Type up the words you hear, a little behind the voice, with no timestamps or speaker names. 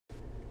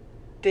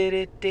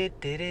Hello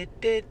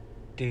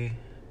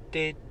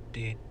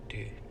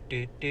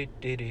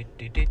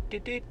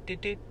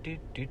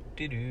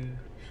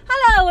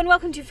and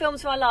welcome to Films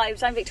of Our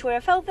Lives. I'm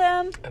Victoria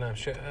Feltham. And I'm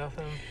Stuart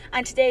Feltham.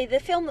 And today the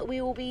film that we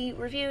will be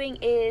reviewing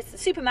is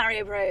Super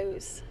Mario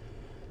Bros.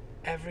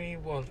 Every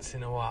once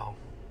in a while,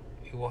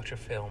 you watch a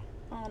film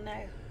Oh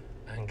no.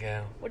 and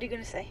go... What are you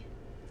going to say?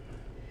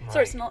 My,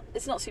 Sorry,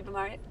 it's not Super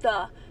Mario.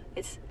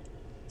 It's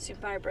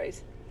Super Mario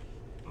Bros.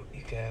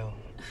 You go,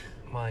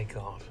 my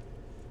God,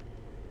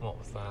 what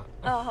was that?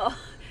 Oh,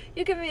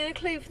 you're giving me the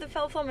clue for the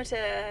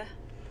Felthometer.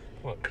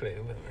 What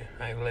clue?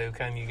 How low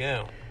can you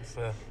go?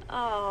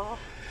 Oh.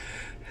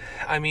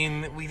 I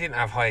mean, we didn't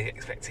have high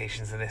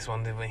expectations of this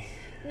one, did we?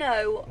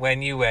 No.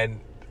 When you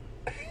went...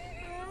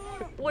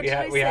 What we did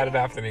I say? had an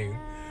afternoon.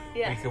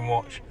 Yeah. We can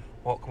watch...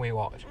 What can we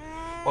watch?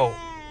 Well,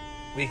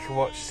 we can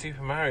watch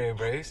Super Mario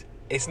Bros.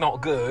 It's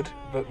not good,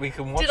 but we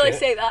can watch it. Did I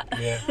say that?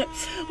 Yeah.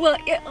 Well,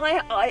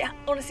 I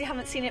honestly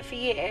haven't seen it for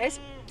years.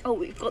 Oh,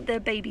 we've got the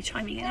baby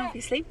chiming in,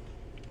 obviously.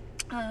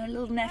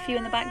 Little nephew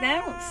in the back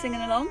there,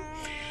 singing along.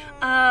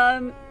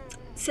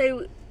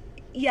 So,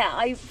 yeah,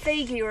 I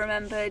vaguely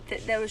remembered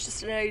that there was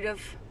just a load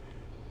of,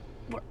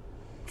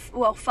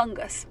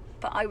 fungus,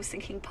 but I was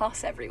thinking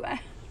pus everywhere.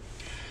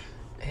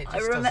 It I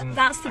just remember doesn't...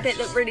 that's the bit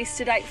that really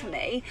stood out for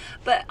me.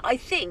 But I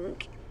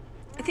think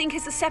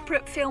as a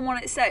separate film on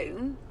its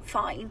own,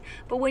 fine.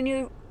 But when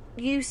you're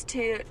used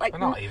to like, We're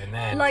not even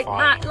there. like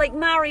fine. like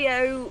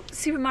Mario,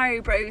 Super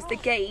Mario Bros. The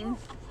game,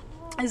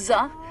 that's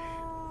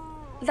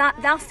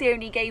the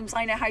only games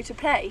I know how to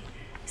play.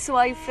 So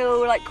I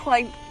feel like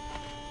quite,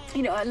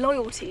 a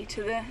loyalty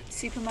to the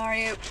Super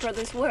Mario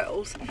Brothers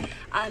world,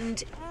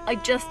 and I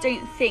just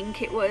don't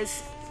think it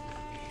was.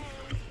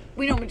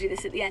 We normally do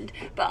this at the end,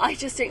 but I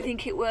just don't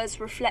think it was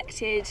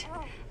reflected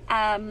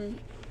as They're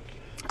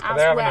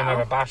having well.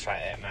 another bash at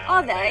it now.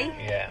 Are they?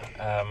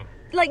 Yeah.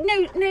 Like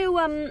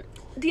no.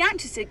 The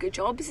actors did a good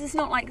job. It's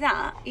not like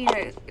that.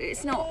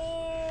 It's not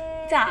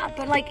that.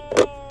 But like,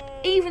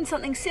 even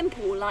something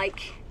simple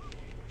like.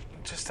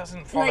 Just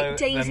doesn't follow Like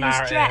Daisy's the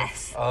narrative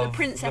dress, of the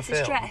princess's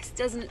film, dress,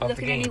 doesn't of look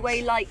the in any games.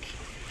 way like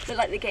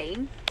the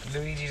game.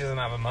 Luigi doesn't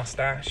have a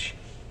mustache.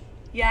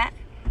 Yeah,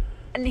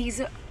 and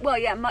he's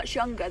much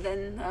younger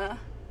than.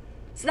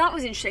 So that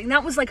was interesting.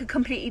 That was like a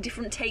completely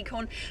different take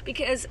on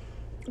because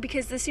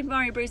the Super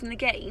Mario Bros. In the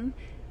game.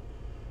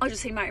 I'll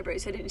just say Mario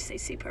Bros. I don't just say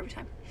Super every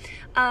time.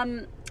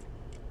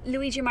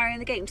 Luigi and Mario in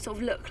the game sort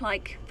of look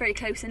like very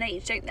close in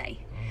age, don't they?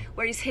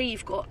 Whereas here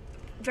you've got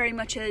very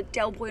much a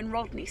Del Boy and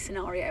Rodney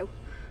scenario.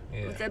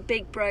 Yeah. With the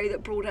big bro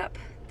that brought up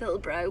the little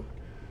bro,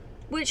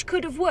 which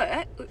could have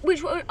worked,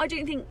 which I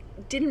don't think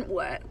didn't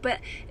work, but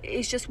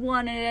it's just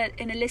one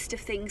in a list of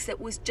things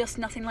that was just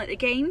nothing like the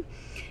game.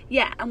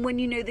 Yeah, and when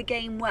you know the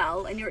game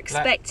well and you're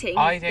expecting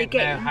I the don't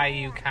game, know how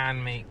you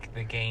can make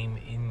the game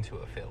into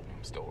a film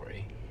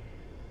story,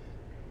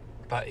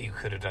 but you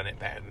could have done it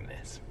better than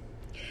this.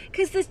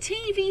 because the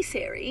TV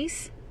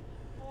series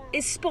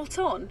is spot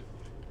on,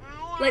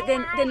 like the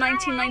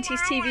 1990s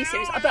TV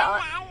series. I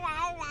bet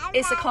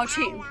it's a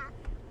cartoon.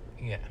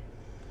 Yeah.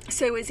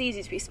 So it's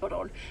easy to be spot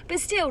on. But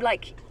still,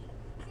 like,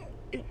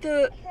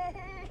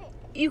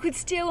 you could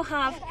still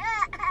have,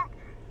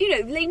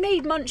 they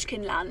made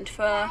Munchkin Land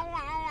for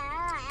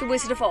The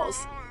Wizard of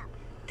Oz.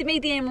 They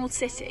made the Emerald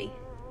City.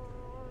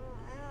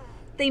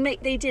 They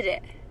did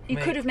it. You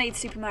could have made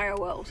Super Mario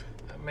World.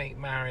 Make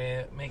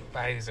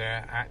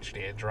Bowser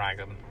actually a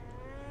dragon.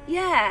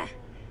 Yeah.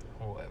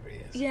 Or whatever he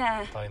is.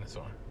 Yeah.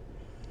 Dinosaur.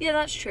 Yeah,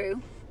 that's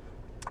true.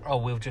 Oh,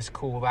 we'll just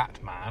call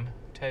that man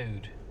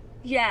Toad.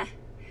 Yeah.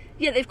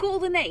 Yeah, they've got all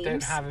the names.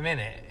 Don't have him in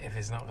it if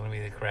it's not going to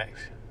be the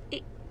correct.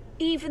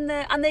 Even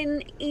the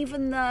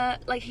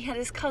like he had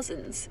his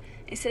cousins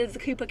instead of the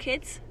Koopa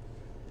kids.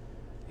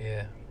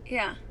 Yeah.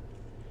 Yeah.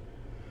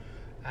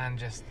 And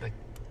just the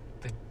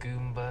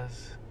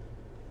Goombas.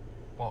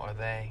 What are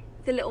they?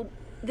 The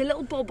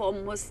little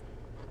Bob-omb was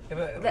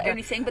the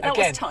only thing, but that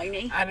again, was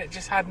tiny. And it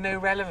just had no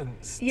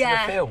relevance to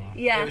Yeah, the film.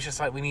 yeah. It was just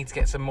like, we need to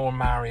get some more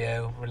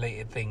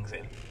Mario-related things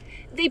in.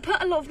 They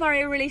put a lot of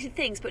Mario-related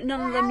things, but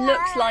none of them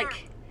looked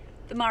like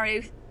the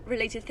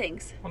Mario-related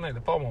things. Well, no,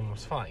 the bomb one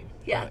was fine.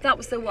 Yeah, that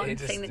was the one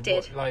thing that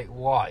did. Like,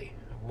 why?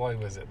 Why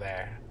was it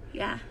there?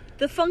 Yeah.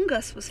 The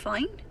fungus was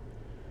fine.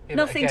 Yeah,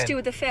 Nothing again, to do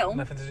with the film.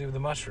 Nothing to do with the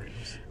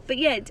mushrooms. But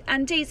yeah,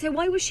 and Daisy, so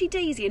why was she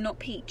Daisy and not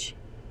Peach?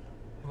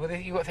 Well,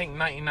 you got to think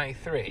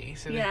 1993,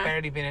 so Yeah. there's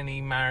barely been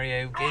any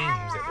Mario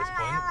games at this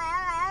point.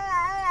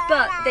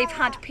 But they've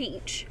had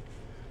Peach.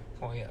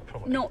 Well, yeah,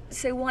 probably.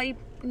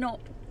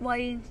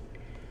 Why?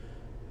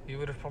 You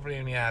would have probably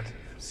only had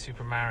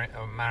Super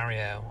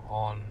Mario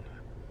on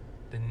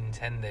the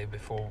Nintendo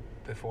before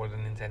the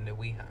Nintendo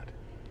we had.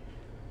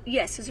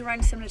 Yes, it was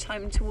around a similar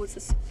time towards the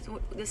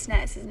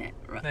SNES, isn't it?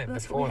 No,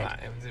 That's before what we had.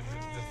 that. It was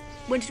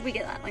When did we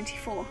get that?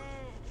 94?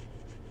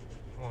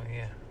 well,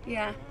 yeah.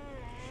 Yeah.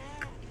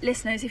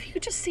 Listeners, if you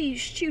could just see,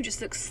 Stu just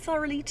looks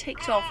thoroughly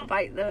ticked off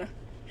about the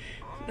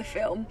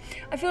film.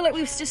 I feel like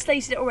we've just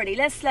stated it already.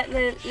 Let's let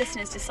the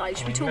listeners decide.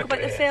 Should we talk look about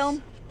at the this.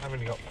 film? I've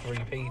only got 3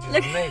 pages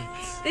Look, of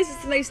notes. this is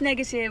the most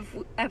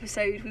negative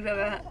episode we've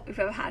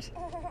ever had.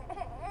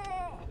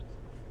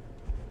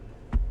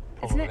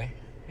 Probably. Isn't it?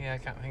 Yeah, I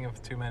can't think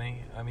of too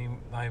many. I mean,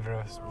 neither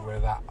of us were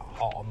that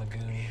hot on the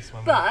Goonies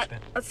when we But watched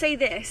it. I'd say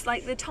this,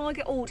 like the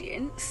target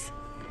audience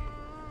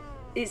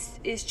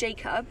is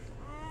Jacob,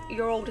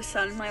 your oldest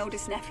son, my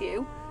oldest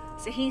nephew.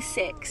 So he's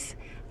 6,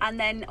 and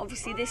then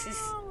obviously this is,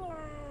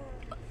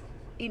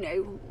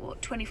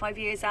 25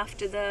 years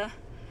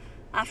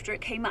after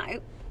it came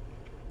out,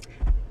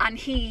 and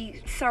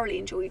he thoroughly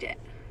enjoyed it.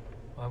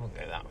 Well, I wouldn't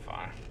go that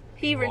far.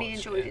 He really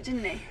watched enjoyed it,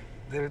 didn't he?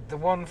 The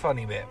one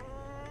funny bit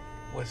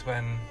was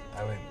when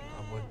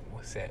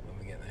we'll say it when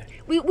we get there.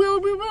 We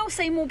will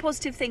say more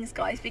positive things,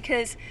 guys,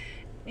 because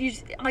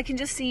I can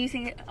just see you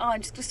thinking,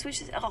 I'm just going to switch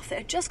this off.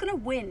 They're just going to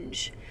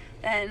whinge.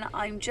 Then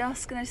I'm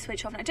just going to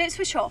switch off. Now, don't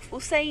switch off. We'll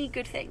say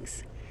good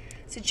things.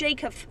 So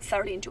Jacob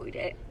thoroughly enjoyed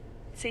it.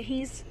 So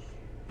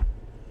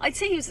I'd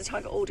say he was the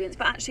target audience,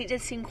 but actually it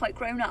did seem quite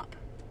grown up.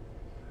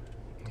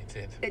 It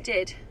did. It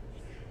did.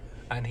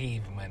 And he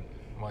even went,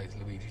 why has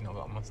Luigi not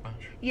got a moustache?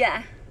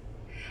 Yeah.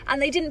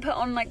 And they didn't put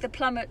on like the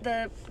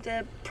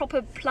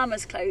proper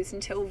plumber's clothes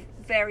until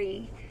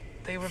very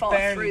They were far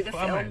barely through the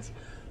plumbers.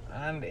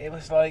 film. And it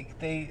was like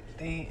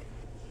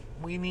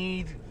we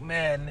need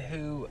men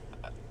who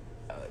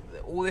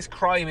all this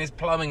crime is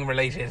plumbing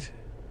related.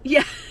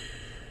 Yeah.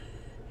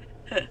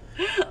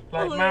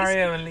 Like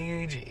Mario and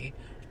Luigi,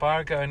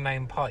 bar going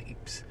down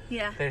pipes.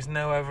 Yeah. There's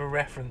no other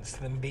reference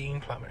to them being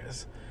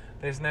plumbers.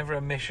 There's never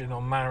a mission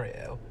on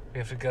Mario. We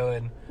have to go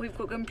in. We've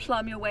got to go and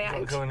plumb your way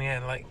out. Go in the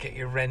end, like get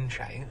your wrench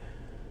out.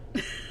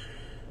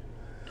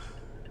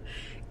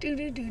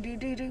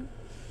 Do.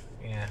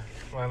 Yeah.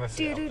 Well, that's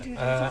Do, it. do, do, do, Do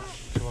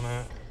you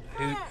wanna?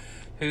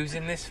 Who's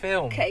in this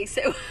film? Okay,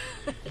 so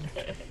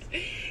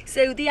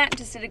so the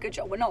actors did a good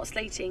job. We're not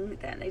slating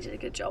them; they did a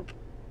good job.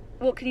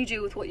 What can you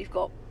do with what you've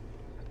got?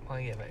 Well,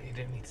 yeah, but you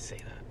don't need to say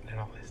that. They're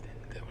not listening.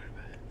 Don't worry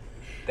about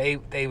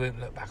it. They won't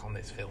look back on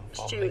this film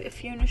Stu, fondly. if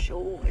Fiona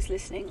Shaw is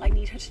listening, I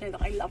need her to know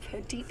that I love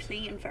her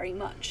deeply and very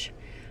much,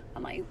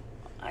 and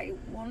I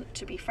want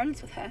to be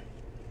friends with her.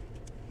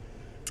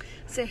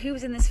 So who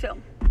was in this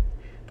film?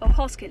 Bob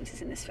Hoskins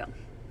is in this film.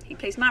 He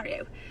plays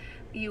Mario.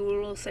 You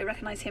will also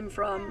recognise him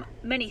from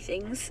many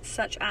things,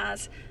 such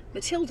as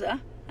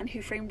Matilda and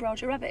Who Framed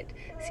Roger Rabbit.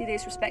 See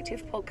those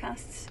respective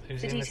podcasts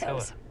Who's for in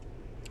details.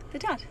 Matilda? The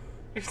dad.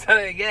 You've done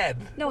it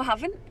again. No, I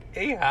haven't.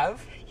 You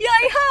have. Yeah,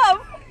 I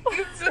have.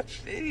 You're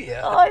such an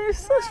idiot. I'm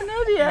such an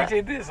You idiot.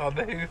 did this on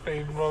the Who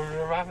Framed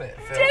Roger Rabbit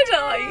film. Did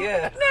I?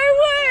 Yeah. No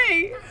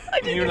way. I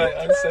didn't You were even like,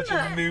 I'm plan such a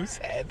that. moose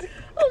head.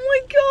 Oh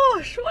my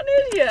gosh, what an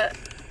idiot.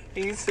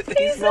 He's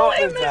He's not not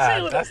in the dad.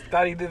 Matilda. That's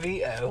Danny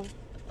DeVito.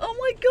 Oh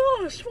my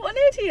gosh, what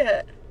an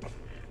idiot.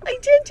 I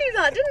did do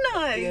that, didn't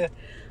I? Yeah.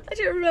 I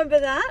didn't remember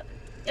that.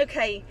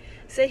 Okay,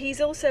 so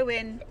he's also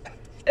in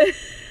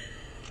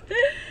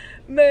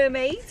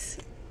Mermaids,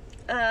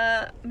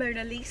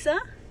 Mona Lisa,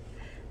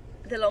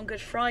 The Long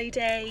Good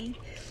Friday,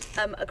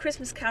 A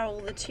Christmas Carol,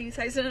 the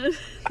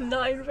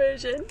 2009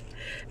 version,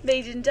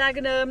 Made in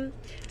Dagenham,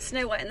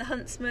 Snow White and the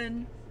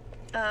Huntsman,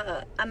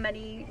 and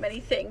many, many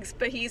things.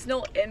 But he's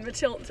not in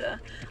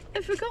Matilda.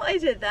 I forgot I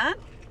did that.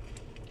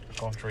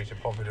 Contrary to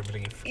popular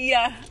belief.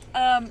 Yeah,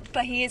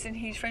 but he is in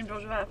Who Framed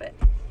Roger Rabbit.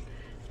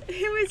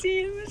 Who is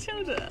he in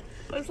Matilda?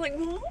 I was like,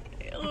 what?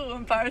 Oh,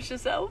 embarrass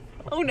yourself.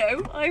 Oh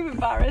no, I'm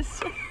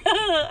embarrassed.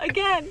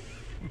 Again.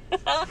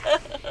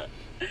 That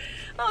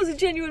was a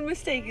genuine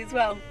mistake as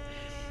well.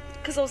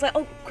 Because I was like,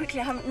 oh, quickly,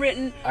 I haven't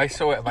written. I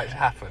saw it about to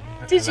happen.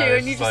 Did you? I was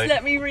And you just like,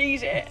 let me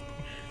read it.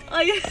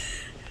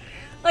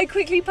 I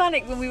quickly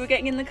panicked when we were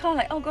getting in the car,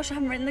 like, oh gosh, I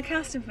haven't written the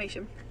cast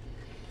information.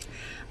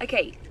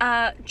 Okay,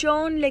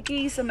 John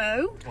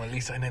Leguizamo. Well, at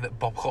least I know that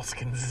Bob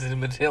Hoskins is in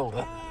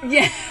Matilda.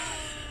 Yeah,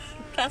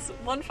 that's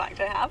one fact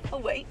I have. Oh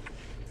wait.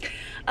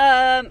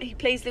 He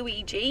plays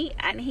Luigi,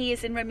 and he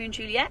is in Romeo and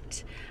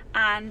Juliet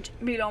and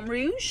Moulin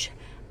Rouge,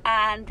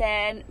 and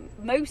then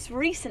most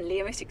recently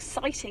and most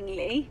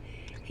excitingly,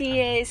 he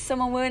is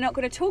someone we're not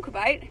going to talk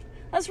about.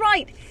 That's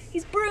right,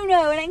 he's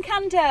Bruno in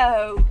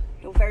Encanto.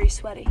 You're very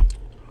sweaty.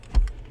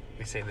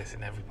 We say this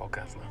in every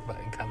podcast now, but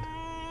Encanto.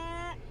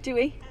 Do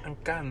we?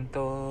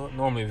 Encanto.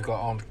 Normally we've got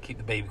on to keep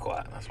the baby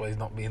quiet. That's why he's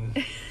not being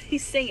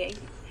He's singing.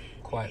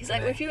 quiet He's today.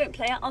 like, well, if you won't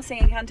play it, I'll sing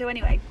Encanto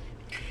anyway.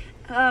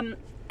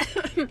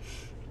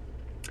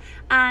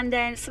 And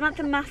then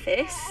Samantha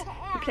Mathis,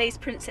 who plays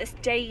Princess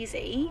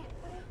Daisy.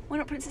 Why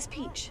not Princess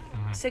Peach?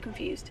 So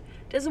confused.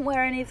 Doesn't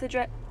wear any of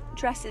the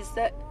dresses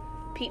that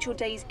Peach or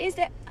Daisy... Is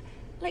it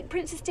like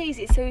Princess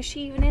Daisy? So is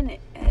she even in it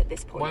at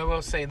this point? Well, I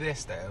will say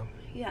this though.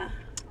 Yeah.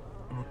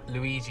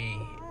 Luigi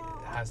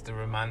has the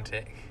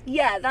romantic,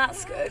 Yeah,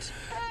 that's good.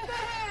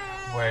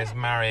 whereas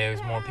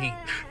Mario's more Peach.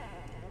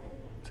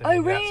 So Oh,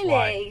 maybe that's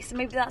why. really? So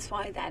maybe that's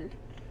why then.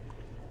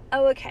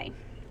 Oh, okay.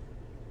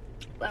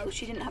 Well,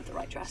 she didn't have the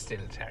right dress. Still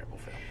a terrible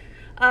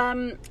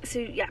film. So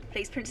yeah,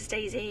 plays Princess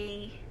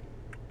Daisy.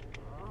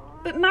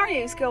 But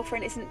Mario's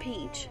girlfriend isn't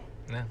Peach.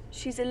 No.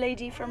 She's a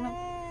lady from...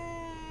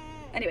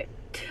 Anyway.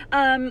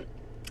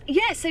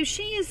 Yeah, so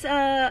she is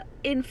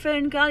in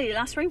Fern Gully, The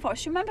Last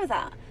Rainforest. Do you remember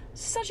that?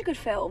 Such a good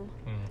film.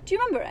 Do you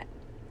remember it?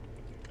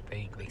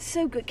 Vaguely.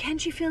 So good. Can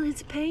she feel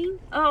his pain?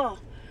 Oh,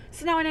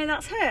 so now I know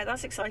that's her.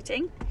 That's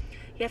exciting.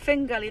 Yeah,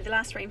 Fern Gully, The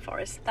Last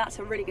Rainforest. That's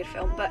a really good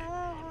film, but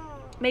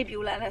maybe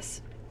you'll let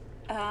us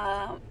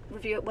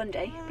review it one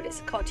day. But it's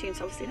a cartoon,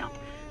 so obviously not.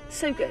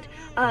 So good.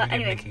 We did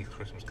Anyway, Mickey's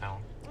Christmas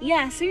Carol.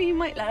 yeah. So you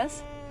might let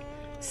us.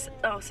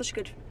 Oh, such a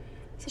good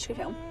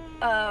film.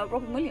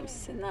 Robin Williams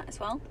is in that as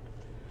well.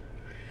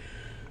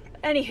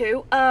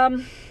 Anywho,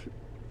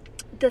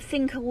 The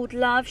Thing Called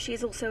Love,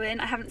 she's also in.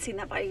 I haven't seen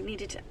that, but I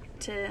wanted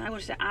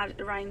to add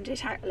around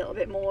it out a little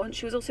bit more. And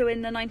she was also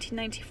in the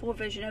 1994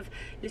 version of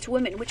Little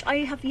Women, which I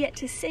have yet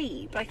to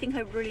see, but I think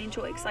I really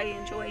enjoy it because I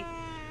enjoy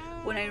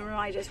Winona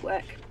Ryder's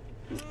work.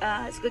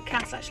 It's a good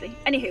cast, actually.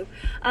 Anywho,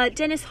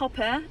 Dennis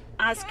Hopper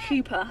as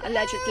Cooper,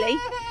 allegedly.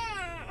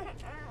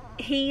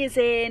 He is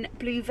in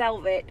Blue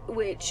Velvet,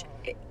 which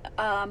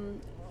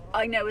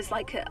I know is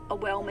like a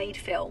well-made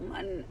film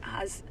and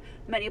has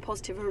many a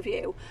positive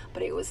review,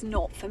 but it was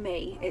not for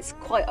me. It's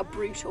quite a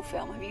brutal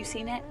film. Have you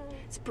seen it?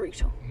 It's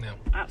brutal. No.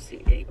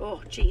 Absolutely.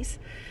 Oh, jeez.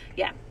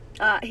 Yeah.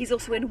 He's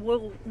also in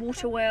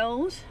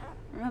Waterworld.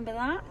 Remember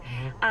that?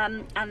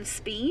 Mm-hmm. And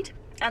Speed.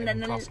 And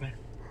Kevin then Costner,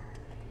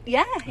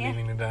 yeah.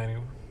 leaving the dining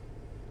room.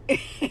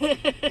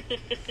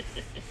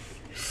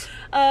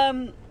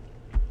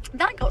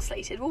 That got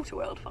slated,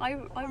 Waterworld. I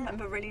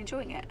remember really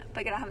enjoying it,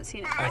 but again, I haven't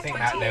seen it for I like think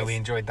 20 that years. we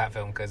enjoyed that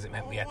film because it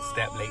meant we had to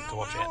stay up late to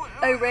watch it.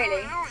 Oh,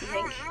 really? You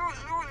think?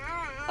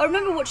 I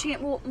remember watching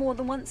it more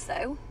than once,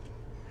 though.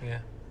 Yeah.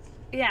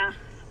 Yeah.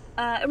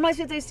 It reminds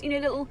me of those,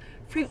 little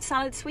fruit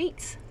salad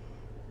sweets.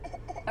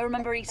 I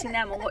remember eating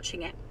them or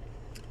watching it.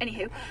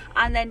 Anywho.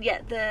 And then,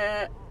 yeah,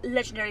 the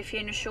legendary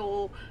Fiona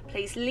Shaw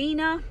plays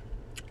Lena.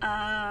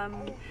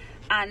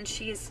 And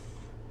she is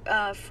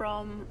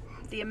from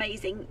the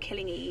amazing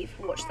Killing Eve.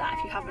 Watch that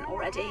if you haven't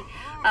already.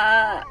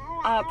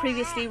 Our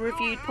previously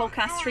reviewed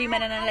podcast, Three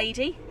Men and a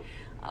Lady.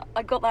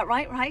 I got that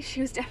right?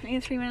 She was definitely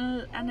in Three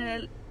Men and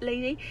a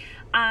Lady.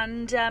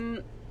 And,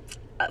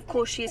 of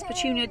course, she is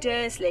Petunia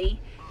Dursley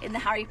in the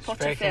Harry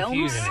Potter Very films.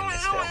 confusing in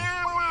this film.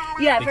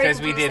 Yeah, very Because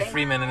we did confusing.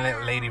 Three Men and a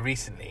Little Lady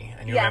recently,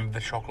 and you Yeah. remember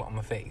the chocolate on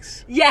the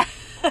face. Yeah.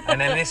 And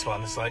then this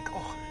one, it's like,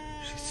 oh,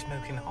 she's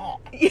smoking hot.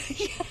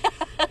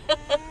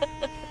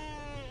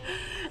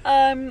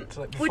 It's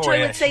like Which before, I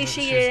yeah, would say she's-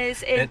 she she's-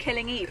 is in the-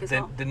 Killing Eve as the,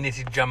 well. the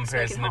knitted jumpers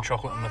Smoking and the hot.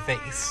 chocolate on the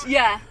face,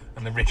 Yeah.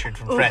 and the Richard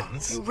from You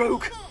Friends.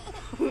 rogue.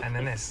 And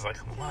then this is like,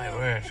 oh my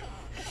word.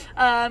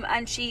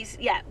 And she's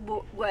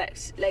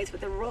worked loads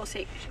with the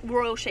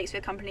Royal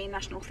Shakespeare Company,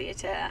 National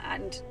Theatre,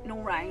 and an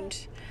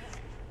all-round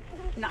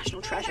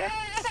national treasure.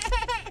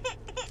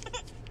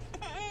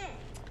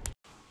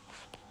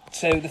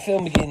 So the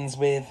film begins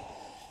with,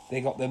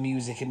 they got the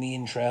music in the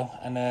intro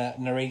and a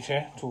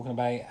narrator talking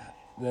about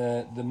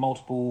the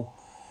multiple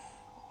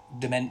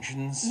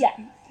dimensions. Yeah.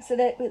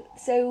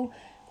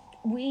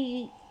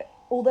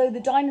 Although the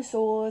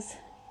dinosaurs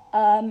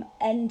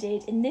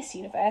ended in this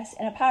universe,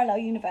 in a parallel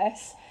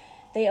universe,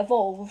 they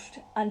evolved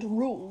and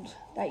ruled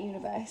that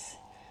universe.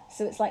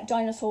 So it's like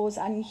dinosaurs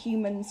and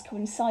humans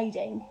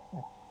coinciding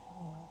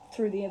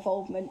through the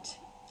evolvement,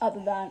 other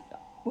than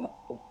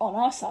on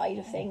our side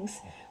of things,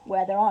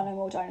 where there are no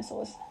more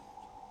dinosaurs.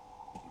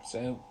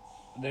 So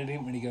they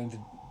didn't really go into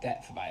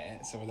depth about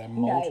it. So are there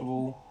No.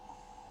 multiple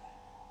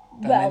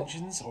Well,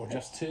 dimensions or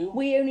just two?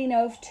 we only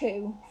know of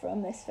 2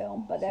 from this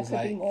film, but there So could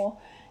it's be like more.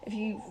 If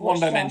you One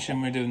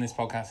dimension, we're doing this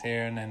podcast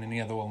here, and then in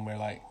the other one, we're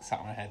like sat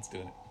on our heads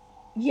doing it.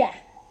 Yeah.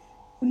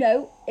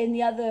 No, in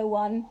the other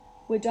one,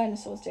 we're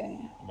dinosaurs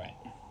doing it. Right.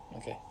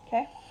 Okay.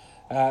 Okay?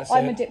 So,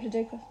 I'm a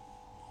Diplodocus.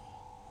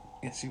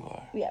 yes, you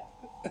are. Yeah.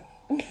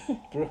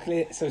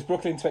 Brooklyn. So it's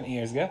Brooklyn 20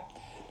 years ago.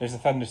 There's a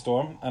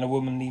thunderstorm, and a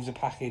woman leaves a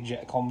package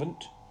at a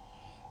convent,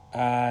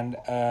 and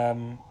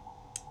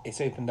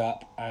it's opened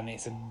up, and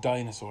it's a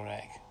dinosaur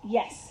egg.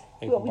 Yes.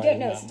 Open Well, we by don't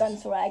the know it's a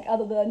nuns. dinosaur egg,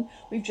 other than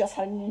we've just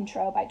had an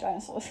intro about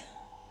dinosaurs.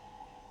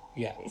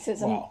 Yeah. So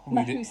it's well, a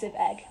we did massive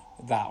egg.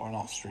 that or an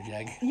ostrich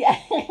egg. Yeah.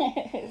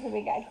 It's a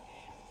big egg.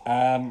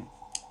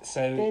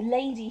 So The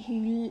lady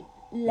who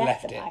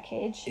left the it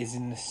package. is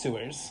in the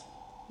sewers.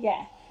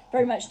 Yeah.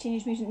 Very much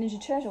Teenage Mutant Ninja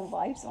Turtle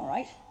vibes, am I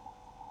right?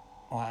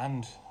 Oh,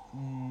 and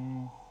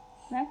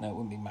No? no, it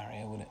wouldn't be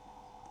Mario, would it?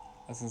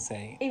 I was gonna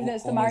say. Even though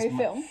it's the almost Mario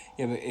film.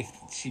 Yeah, but if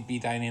she'd be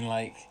down in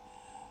like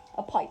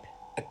A pipe.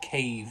 a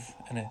cave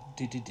and a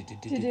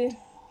Do-do.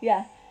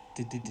 Yeah.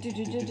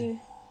 Do-do-do-do.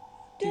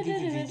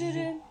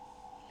 Do-do-do-do-do.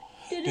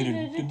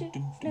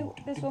 No,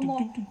 there's one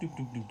more.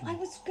 I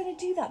was going to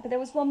do that, but there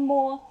was one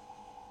more.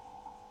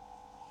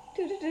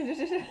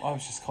 I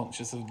was just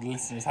conscious of the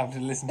listeners having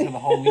to listen to the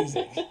whole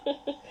music.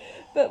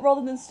 But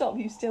rather than stop,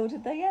 you still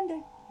did the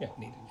ending. Yeah,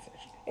 needed to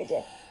finish. It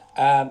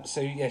did.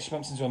 So yeah, she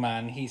bumps into a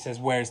man. He says,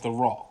 "Where's the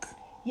Rock?"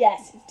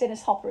 Yes,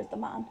 Dennis Hopper is the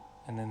man.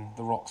 And then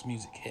the Rock's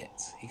music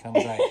hits. He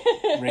comes out,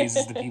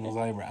 raises the people's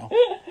eyebrow,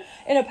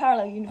 In a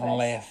parallel universe. and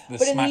lay the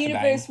But in the smacker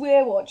universe down.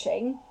 we're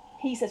watching,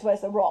 he says,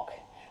 "Where's the Rock?"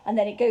 And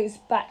then it goes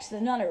back to the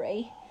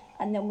nunnery,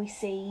 and then we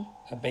see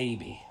A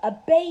baby. a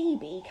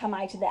baby come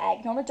out of the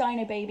egg. Not a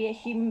dino baby, a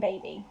human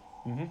baby.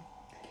 Mm-hmm.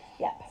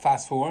 Yep.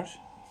 Fast forward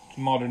to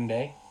modern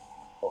day.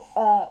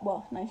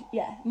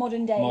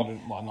 Modern day. Not.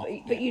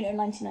 But you know,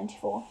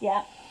 1994.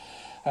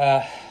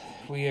 Yeah.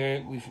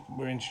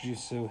 We're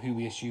introduced to who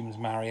we assume is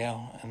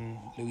Mario and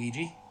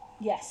Luigi,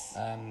 Yes.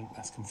 and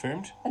that's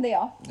confirmed. And they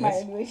are. Yes. Mario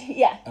and Luigi.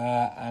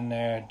 Yeah. And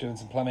they're doing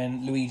some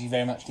plumbing. Luigi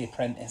very much the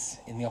apprentice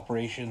in the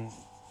operation,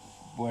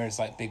 whereas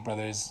like Big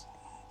Brother's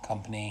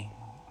company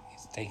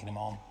is taking him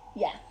on,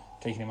 Yeah.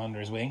 taking him under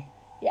his wing.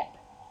 Yeah.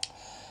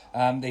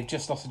 They've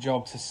just lost a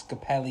job to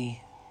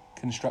Scapelli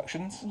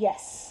Constructions,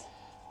 Yes.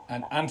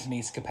 and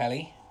Anthony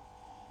Scapelli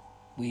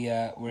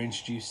we're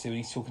introduced to, and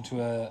he's talking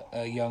to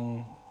a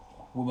young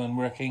woman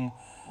working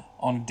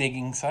on a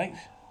digging site.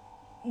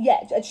 Yeah.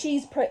 And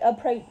she's part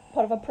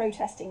of a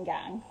protesting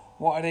gang.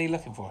 What are they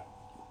looking for?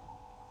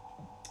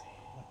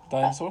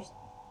 Dinosaurs?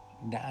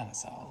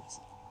 Dinosaurs.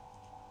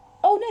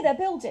 Oh no, they're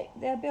building.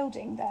 They're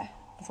building there.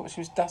 I thought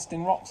she was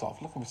dusting rocks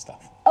off, looking for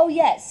stuff. Oh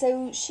yeah.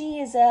 So she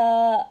is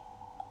a.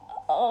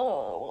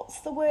 Oh, what's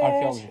the word?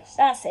 Archaeologist.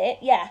 That's it.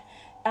 Yeah,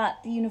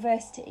 at the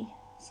university.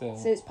 So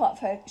it's part of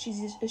her. She's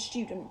a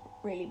student,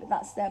 really, but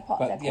that's their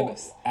part of their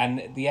course.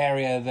 And the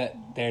area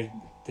that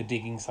the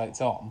digging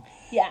site's on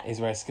Yeah. is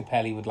where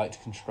Scapelli would like to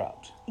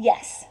construct.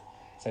 Yes.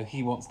 So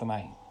he wants them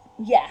out.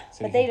 Yeah,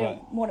 So but you they can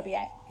don't want to be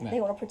out. No. They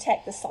want to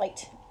protect the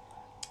site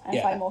and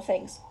Yeah. find more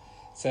things.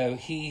 So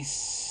he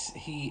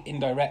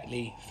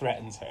indirectly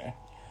threatens her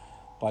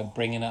by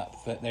bringing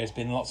up that there's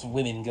been lots of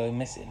women going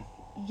missing.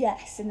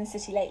 Yes, in the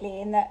city lately,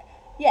 in that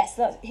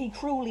that he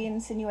cruelly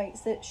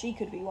insinuates that she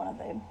could be one of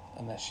them.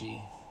 Unless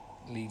she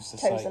leaves the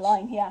Toes site. the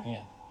line,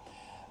 yeah.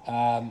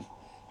 Yeah.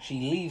 She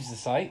leaves the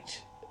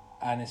site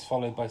and is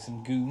followed by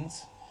some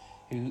goons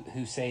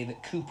who say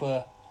that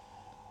Cooper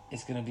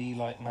is going to be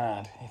like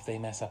mad if they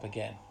mess up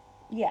again.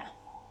 Yeah.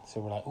 So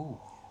we're like, ooh,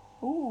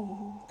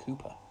 Ooh.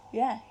 Cooper.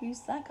 Yeah,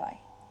 who's that guy?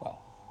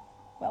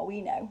 Well,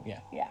 we know. Yeah.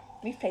 Yeah,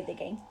 we've played the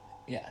game.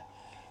 Yeah.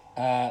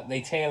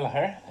 They tail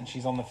her and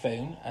she's on the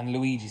phone and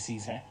Luigi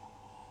sees her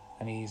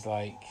and he's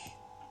like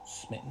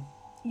smitten.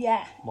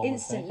 Yeah, One would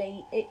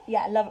instantly.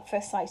 Love at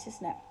first sight,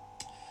 isn't it?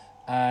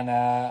 And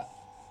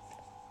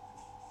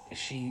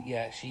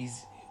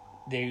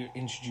they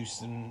introduce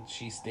them,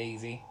 she's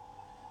Daisy,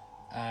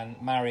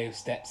 and Mario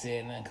steps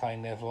in and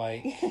kind of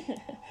like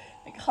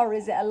Like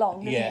hurries it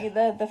along, doesn't Yeah. he?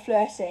 The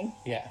flirting.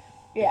 yeah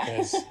Yeah.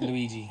 because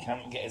Luigi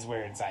can't get his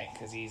words out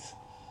because he's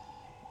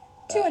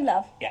Two in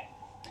love.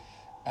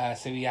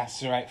 so he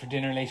asks her out for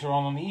dinner later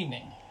on the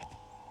evening,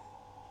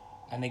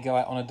 and they go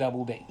out on a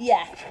double date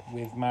Yeah.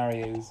 with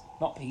Mario's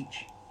not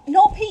Peach.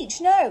 Not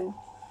Peach, no.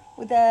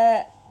 With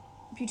a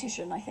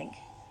beautician, I think.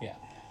 Yeah.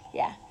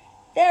 Yeah.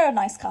 They're a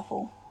nice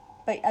couple.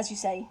 But as you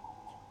say,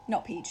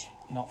 not Peach.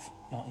 Not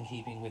in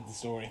keeping with the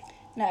story.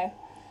 No.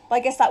 But I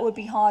guess that would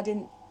be hard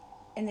in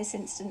this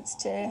instance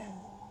to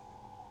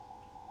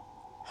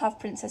have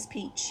Princess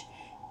Peach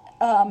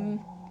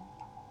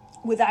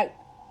without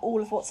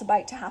all of what's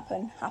about to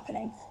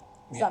happening.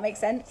 Does that make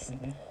sense?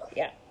 Mm-hmm.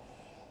 Yeah.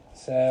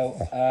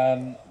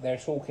 So they're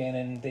talking,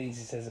 and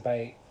Daisy says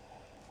about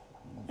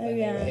when they were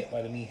yeah. hit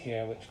by the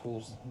meteor, which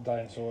caused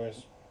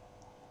dinosaurs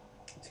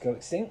to go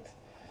extinct,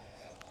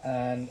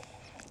 and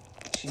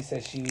she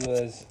says she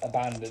was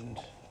abandoned.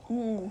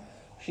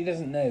 She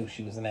doesn't know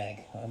she was an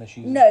egg. I'm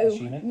assuming.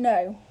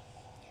 No.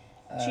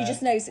 She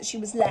just knows that she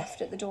was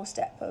left at the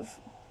doorstep of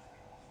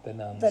the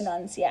nuns. the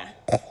nuns, yeah.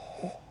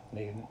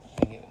 They didn't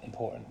think it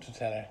important to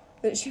tell her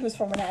That she was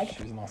from an egg.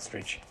 she was an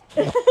ostrich.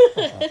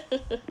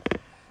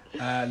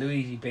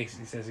 Luigi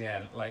basically says, he's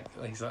like,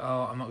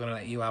 oh, I'm not going to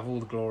let you have all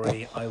the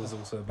glory. I was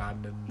also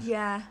abandoned.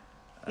 Yeah.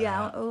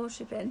 Yeah, all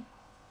shipping.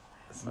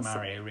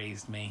 Mario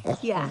raised me.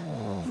 Yeah.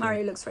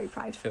 Mario looks very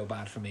proud. Feel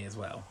bad for me as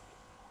well.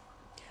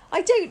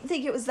 I don't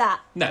think it was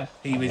that. No,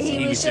 he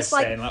was just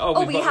like, saying,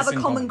 like, we have a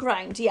common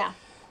ground, yeah.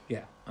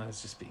 Yeah, I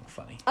was just being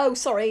funny. Oh,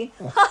 sorry.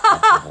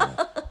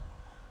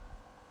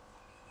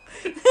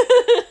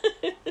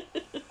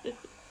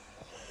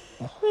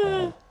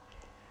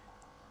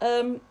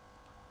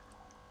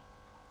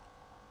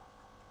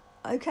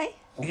 Okay.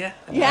 Yeah.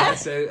 Yeah.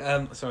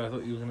 So, sorry, I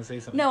thought you were going to say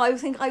something. No, I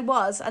think I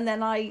was, and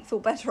then I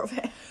thought better of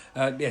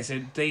it. So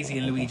Daisy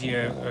and Luigi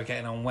are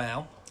getting on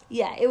well.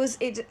 Yeah,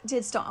 it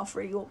did start off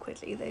really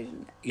awkwardly, though,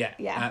 didn't it? Yeah.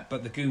 Yeah.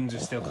 But the goons are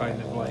still kind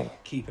of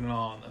like keeping an eye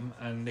on them,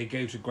 and they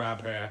go to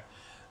grab her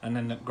and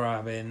end up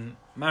grabbing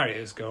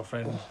Mario's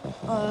girlfriend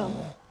by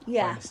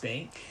Yeah.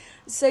 mistake.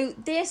 So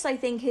this, I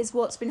think, is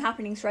what's been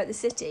happening throughout the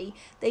city.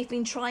 They've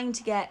been trying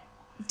to get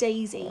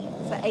Daisy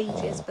for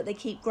ages, but they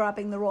keep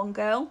grabbing the wrong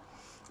girl.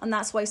 And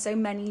that's why so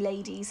many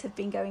ladies have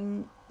been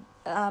going...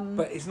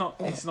 But it's not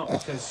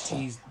because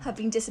she's have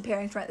been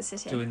disappearing throughout the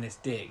city. doing this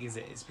dig, is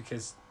it? It's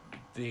because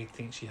they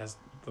think she has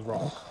the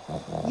rock.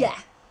 Yeah,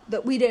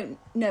 but we don't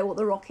know what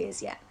the rock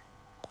is yet.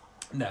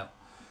 No.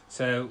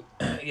 So,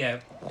 they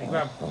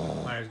grab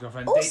Mario's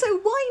girlfriend. Also,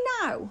 why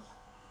now?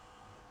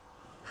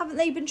 Haven't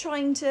they been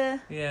trying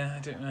to... I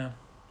don't know.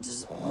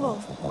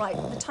 Right,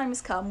 the time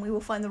has come, we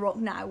will find the rock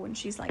now, when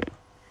she's like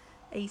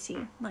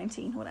 18,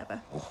 19,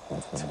 whatever.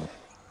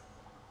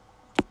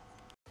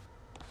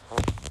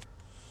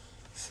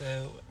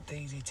 So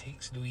Daisy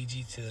takes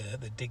Luigi to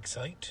the dig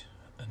site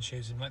and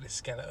shows him like the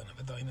skeleton of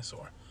a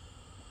dinosaur.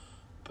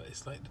 But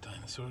it's like the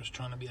dinosaur is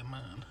trying to be a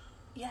man.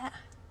 Yeah.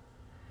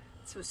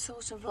 So it's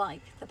sort of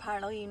like the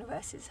parallel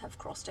universes have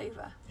crossed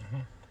over.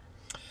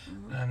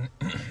 And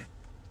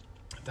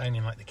down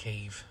in like the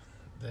cave,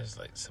 there's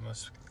like some of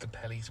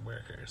Capelli's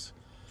workers.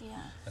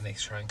 Yeah. And they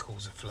try and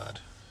cause a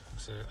flood.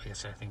 So I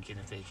guess they're thinking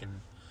if they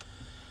can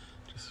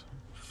just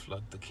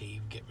flood the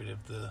cave, get rid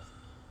of the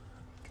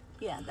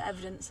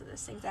evidence of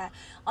this thing there.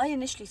 I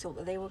initially thought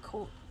that they were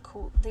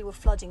they were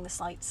flooding the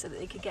site so that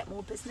they could get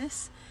more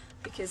business,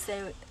 because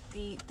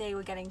they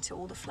were getting to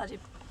all the flooded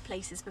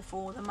places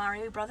before the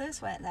Mario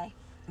brothers, weren't they?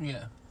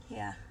 Yeah.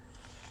 Yeah.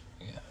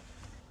 Yeah.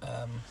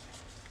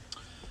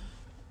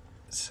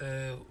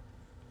 So.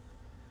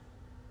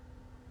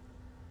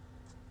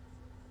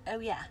 Oh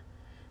yeah.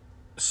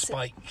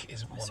 Spike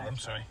is one of them.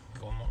 Sorry,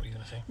 go on. What were you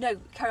going to say? No,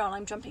 carry on.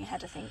 I'm jumping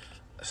ahead, I think.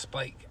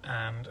 Spike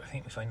and I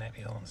think we find out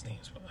the other one's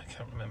names, but I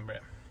can't remember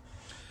it.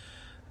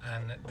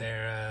 And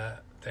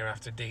they're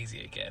after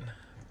Daisy again.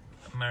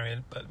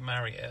 Mario.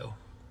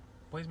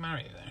 Where's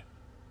Mario there?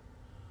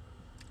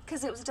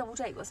 Because it was a double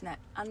date, wasn't it?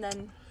 And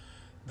then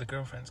the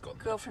girlfriend's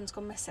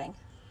gone missing.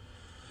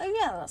 Oh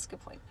yeah, that's a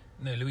good point.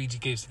 No, Luigi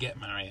goes to get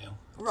Mario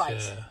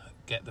to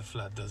get the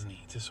flood, doesn't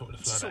he? To sort the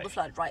flood out. To sort the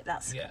flood, right?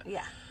 That's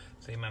yeah.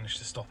 So he managed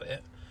to stop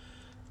it,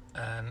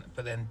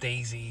 but then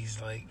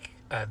Daisy's like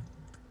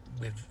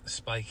with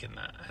Spike and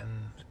that,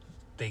 and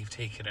they've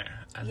taken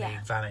her and they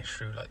vanish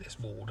through like this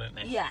wall, don't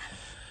they? Yeah.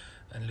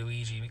 And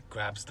Luigi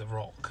grabs the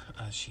rock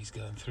as she's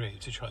going through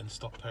to try and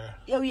stop her.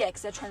 Oh yeah,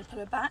 because they're trying to pull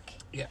her back.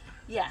 Yeah.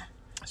 Yeah.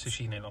 So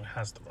she no longer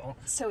has the rock.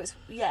 So it's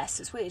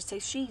weird. So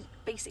she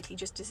basically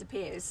just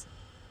disappears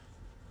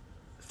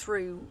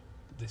through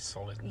this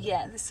solid wall.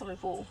 Yeah, this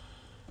solid wall.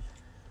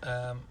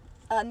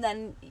 And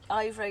then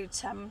I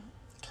wrote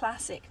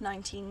classic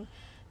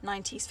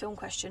 1990s film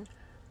question: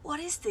 what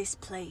is this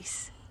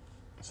place?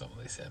 That's not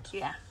what they said.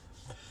 Yeah.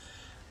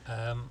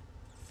 And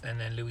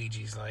then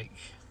Luigi's like,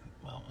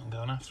 well, I'm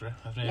going after her.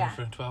 I've known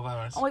her for 12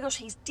 hours. Oh my gosh,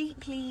 he's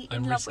deeply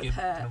in love with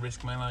her. I'm going to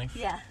risk my life.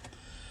 Yeah.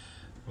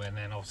 When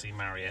then obviously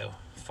Mario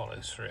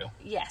follows through.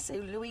 Yeah, so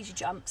Luigi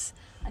jumps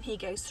and he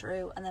goes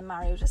through and then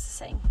Mario does the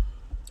same.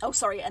 Oh,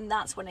 sorry, and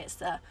that's when it's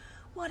the,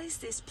 what is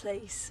this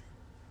place?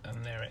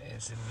 And there it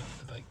is in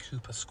like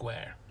Koopa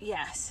Square.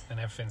 Yes. And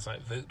everything's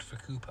like, vote for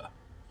Koopa.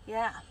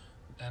 Yeah.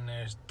 And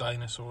there's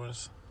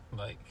dinosaurs,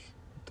 like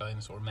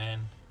dinosaur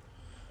men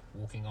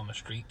walking on the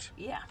street.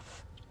 Yeah.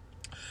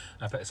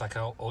 I bet it's like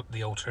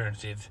the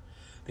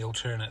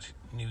alternate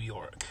New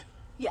York.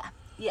 Yeah,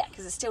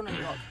 because it's still New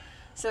York.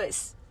 So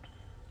it's,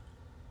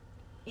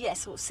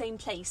 sort of same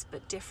place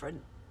but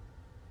different.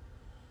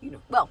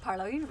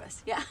 Parallel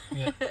universe. Yeah.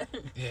 Yeah.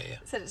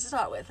 So to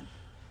start with.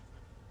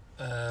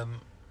 And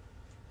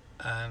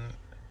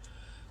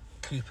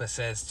Koopa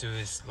says to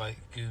his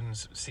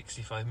goons,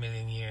 65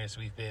 million years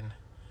we've been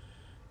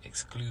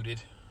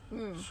excluded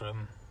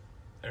from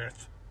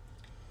Earth.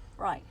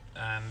 Right.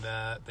 And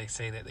they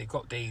say that they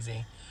got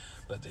Daisy,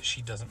 but that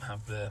she doesn't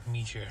have the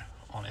meteor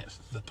on it.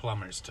 The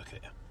plumbers took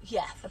it.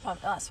 Yeah,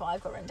 that's what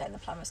I've got written down. The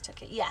plumbers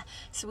took it. Yeah.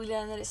 So we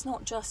learn that it's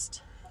not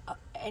just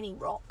any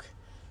rock.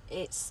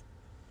 It's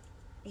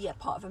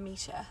part of a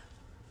meteor.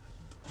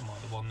 Well,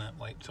 the one that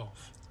wiped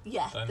off.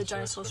 Yeah, the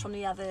dinosaurs from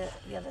the other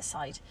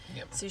side.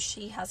 Yep. So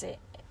she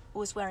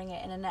was wearing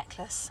it in a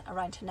necklace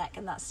around her neck,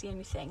 and that's the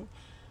only thing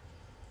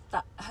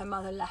that her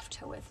mother left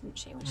her with, didn't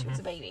she, when she was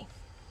a baby?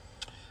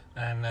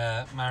 And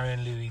Mario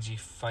and Luigi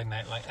find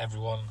out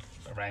everyone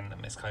around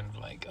them is kind of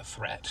like a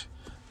threat.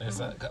 There's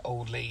an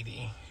old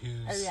lady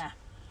who's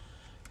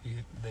who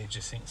they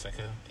just think is like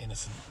an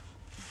innocent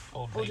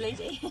old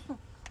lady.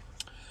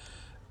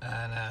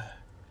 And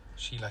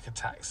she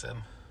attacks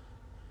them.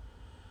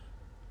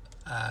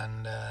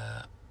 And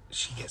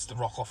she gets the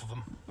rock off of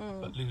them,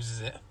 but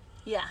loses it.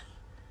 Yeah.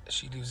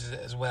 She loses it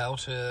as well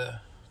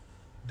to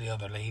the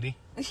other lady.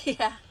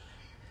 Yeah.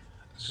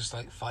 It's just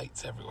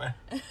fights everywhere.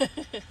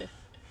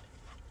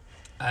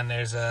 And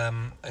there's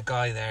a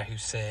guy there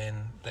who's saying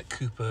that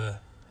Koopa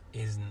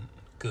isn't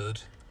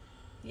good.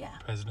 Yeah.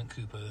 President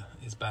Koopa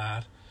is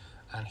bad,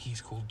 and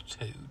he's called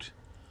Toad.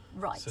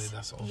 Right. So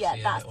that's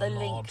obviously that's the nod.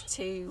 link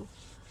to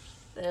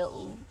the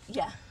little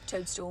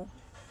Toadstool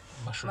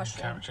mushroom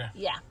character.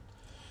 Yeah.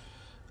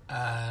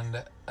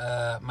 And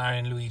Mario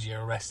and Luigi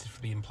are arrested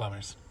for being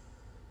plumbers.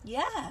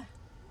 Yeah.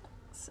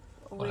 It's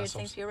a weird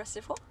thing to be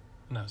arrested for.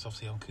 No, it's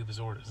obviously on Koopa's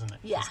orders, isn't it?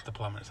 Yeah. Because the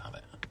plumbers have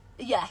it.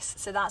 Yes,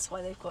 so that's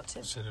why they've got to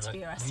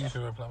be arrested. These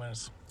are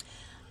plumbers.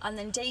 And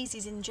then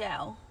Daisy's in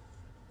jail.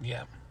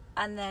 Yeah.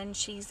 And then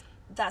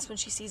that's when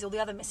she sees all the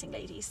other missing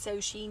ladies.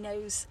 So she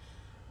knows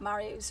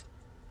Mario's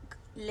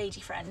lady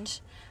friend.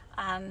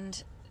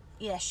 And,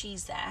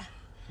 she's there.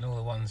 And all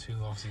the ones who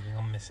obviously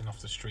gone missing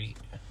off the street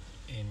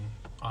in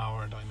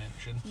our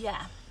dimension.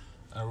 Yeah.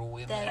 Are all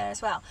in They're there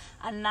as well.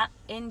 And that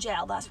in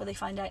jail, that's where they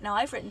find out. Now,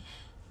 I've written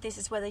this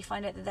is where they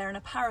find out that they're in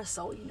a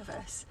parasol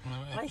universe.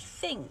 Right. But I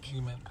think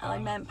You meant I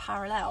meant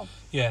parallel.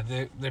 Yeah,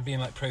 they're being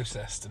like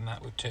processed and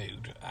that with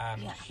Toad,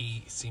 and Yeah.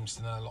 he seems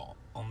to know a lot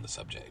on the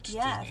subject.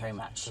 Yeah, doesn't he? very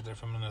much. So they're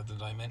from another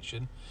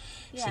dimension.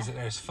 He Yeah. says that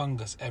there's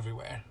fungus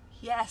everywhere.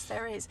 Yes,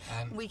 there is.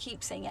 And- We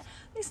keep seeing it.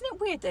 Isn't it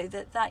weird though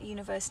that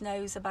universe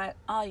knows about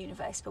our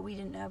universe, but we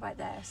didn't know about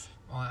theirs?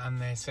 Well,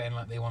 and they're saying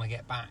like they want to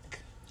get back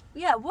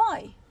Yeah,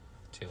 why?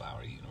 to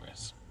our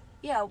universe.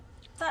 Yeah,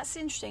 that's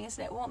interesting,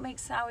 isn't it? What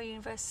makes our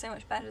universe so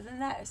much better than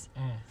theirs?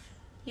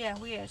 Yeah,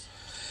 weird.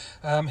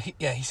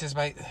 He says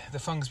about the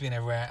fungus being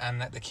everywhere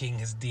and that the king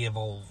has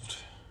de-evolved.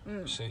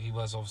 So he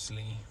was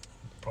obviously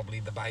probably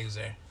the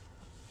Bowser,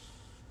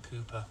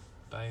 King Koopa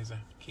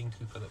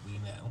that we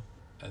know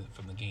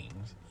from the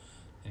games,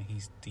 and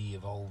he's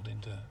de-evolved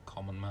into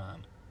common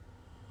man.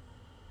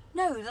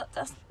 No,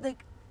 that's the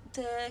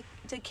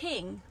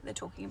king they're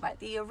talking about,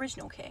 the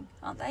original king,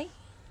 aren't they?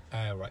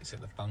 Oh, right, so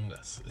the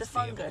fungus. The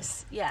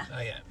fungus, yeah. Oh,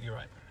 yeah, you're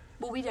right.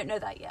 Well, we don't know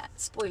that yet.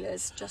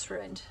 Spoilers, just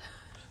ruined.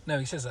 No,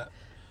 he says that.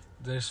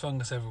 There's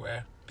fungus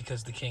everywhere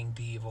because the king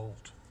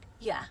de-evolved.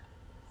 Yeah.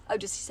 Oh,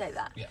 does he say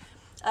that? Yeah.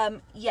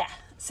 Yeah.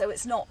 So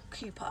it's not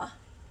Koopa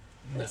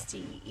No. that's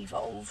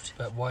de-evolved.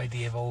 But why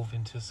de-evolve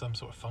into some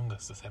sort of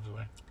fungus that's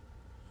everywhere?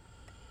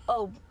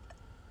 Oh,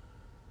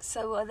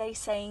 so are they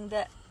saying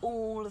that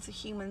all of the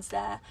humans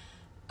there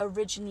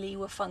originally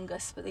were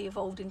fungus, but they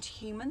evolved into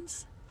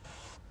humans?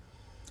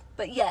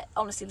 But yeah,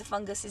 honestly, the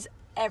fungus is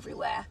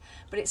everywhere,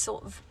 but it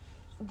sort of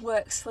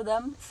works for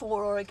them,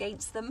 for or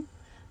against them.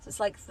 So it's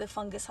like the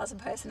fungus has a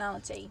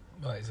personality.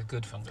 Well, it's a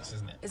good fungus,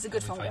 isn't it? It's a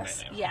good We find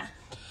fungus, out now.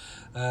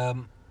 yeah.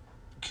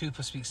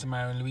 Koopa speaks to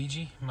Mario and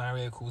Luigi.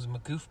 Mario calls him a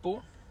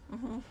goofball.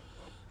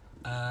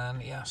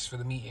 And he asks for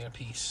the meteor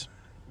piece,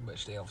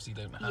 which they obviously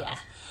don't have. Yeah.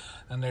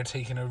 And they're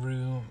taking a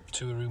room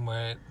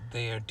where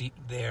they are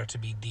there to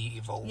be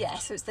de-evolved. Yeah,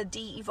 so it's the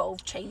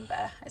de-evolved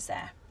chamber is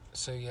there.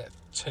 So yeah,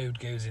 Toad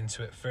goes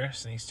into it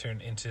first, and he's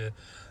turned into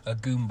a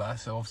Goomba.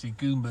 So obviously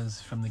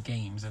Goombas from the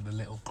games are the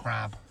little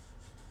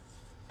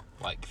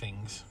crab-like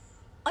things.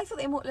 I thought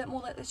they looked more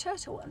like the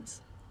turtle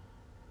ones.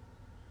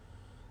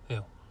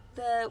 Who?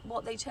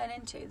 What they turn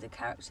into, the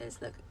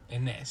characters look...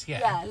 In this,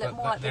 yeah. Yeah, look but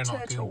more like the they're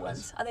not turtle Goombas.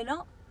 ones. Are they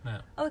not? No.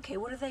 Oh, okay,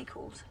 what are they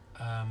called?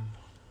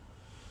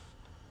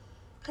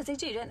 Because they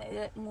do, don't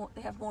they?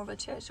 They have more of a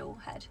turtle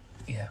head.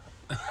 Yeah.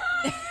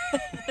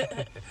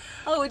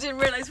 Oh, I didn't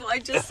realise what I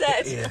just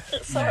said. Yeah.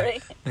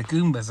 Sorry. No, the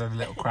Goombas are the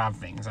little crab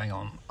things. Hang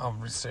on, I'll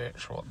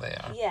research what they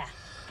are. Yeah.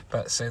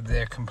 But so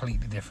they're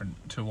completely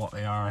different to what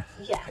they are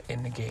Yeah.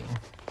 in the game.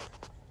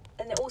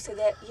 And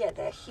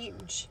they're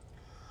huge.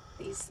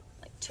 These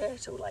like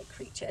turtle-like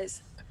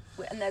creatures,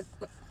 and they're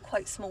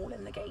quite small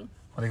in the game.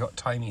 Well, they got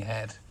tiny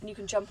head. And you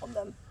can jump on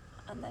them,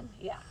 and then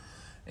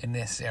In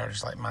this, they're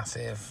just like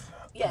massive.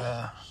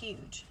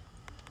 huge.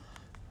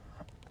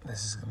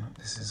 This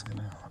is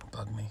gonna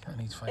bug me. I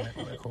need to find out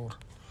what they're called.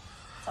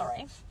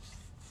 Sorry.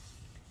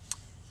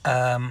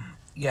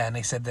 Yeah, and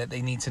they said that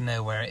they need to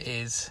know where it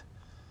is,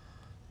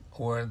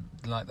 or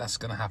like that's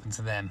gonna happen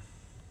to them.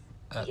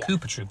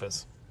 Koopa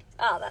Troopers.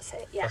 Ah, that's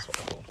it. Yeah. That's what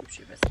they're called. Koopa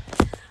Troopers.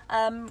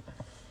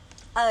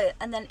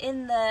 And then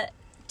in the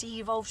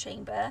de-evolved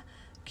chamber,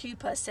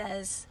 Koopa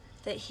says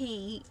that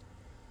he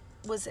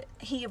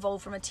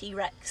evolved from a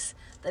T-Rex,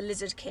 the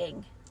Lizard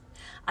King.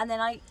 And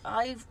then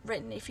I've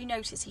written, if you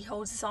notice, he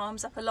holds his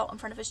arms up a lot in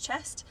front of his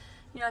chest,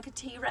 like a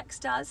T-Rex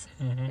does.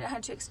 I don't know how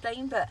to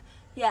explain, but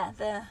yeah,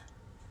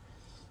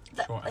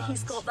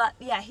 he's got that.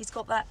 Yeah, he's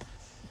got that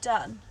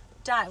down,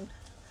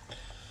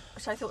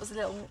 which I thought was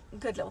a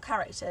good little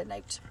character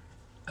note.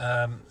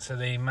 So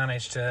they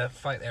managed to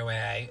fight their way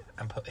out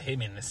and put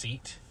him in the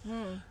seat,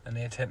 and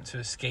they attempt to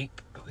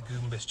escape, but the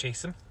Goombas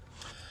chase him.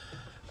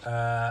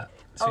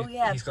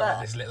 He's got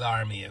like this little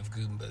army of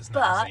Goombas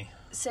now, hasn't he?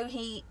 So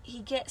he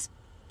gets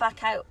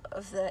back out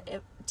of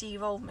the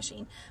de-evolved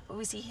machine, but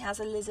we see he has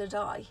a lizard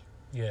eye.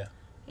 Yeah.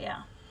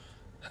 Yeah.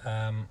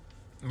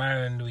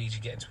 Mario and Luigi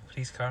get into a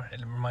police car.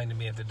 It reminded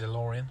me of the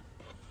DeLorean.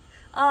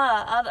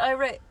 And I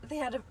wrote they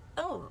had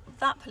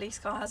that police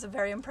car has a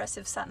very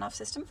impressive sat-nav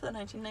system for the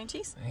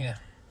 1990s. Yeah.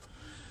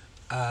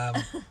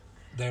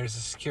 There's a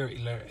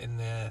security alert in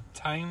the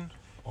town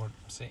or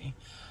city,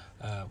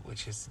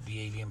 which is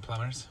the alien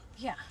plumbers.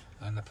 Yeah.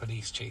 And the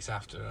police chase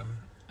after them,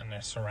 and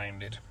they're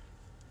surrounded.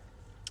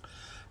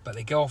 But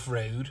they go off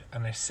road,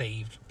 and they're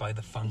saved by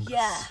the fungus.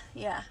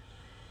 Yeah.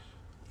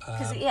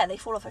 Because they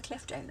fall off a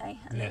cliff, don't they?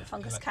 And the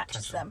fungus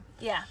catches them.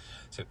 Yeah.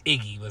 So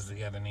Iggy was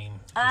the other name.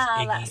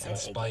 Iggy that's and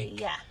Spike, Iggy,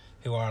 yeah.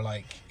 who are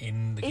like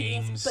in the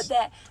games.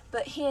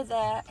 But here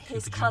they're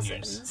his Koopa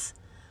cousins. Juniors.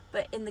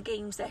 But in the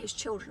games they're his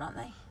children, aren't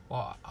they?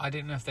 Well, I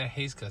don't know if they're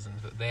his cousins,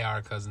 but they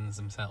are cousins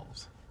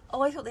themselves.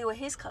 Oh, I thought they were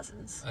his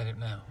cousins. I don't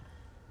know.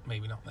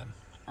 Maybe not then.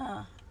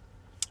 Ah.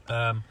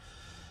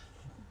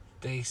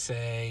 They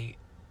say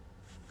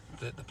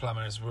that the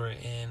plumbers were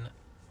in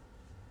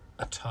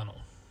a tunnel,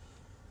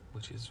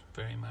 which is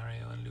very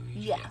Mario and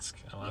Luigi-esque.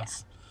 Yeah.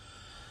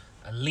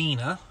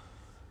 Alina,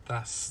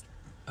 that's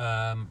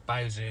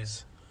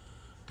Bowser's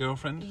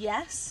girlfriend.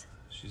 Yes.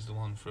 She's the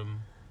one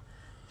from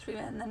 3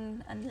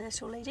 men and the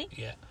little lady.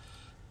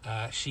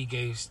 Yeah. She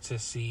goes to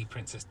see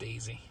Princess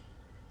Daisy.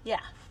 Yeah.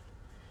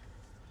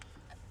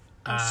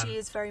 And she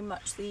is very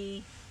much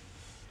the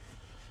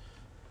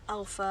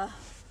alpha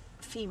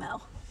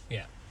female.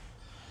 Yeah.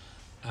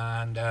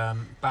 And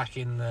back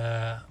in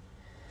the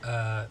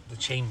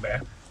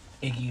chamber,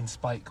 Iggy and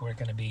Spike were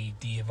going to be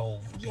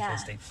de-evolved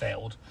because they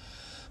failed.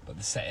 But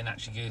the setting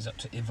actually goes up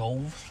to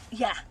evolve.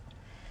 Yeah.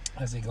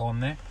 As they go on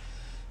there.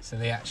 So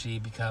they actually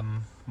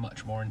become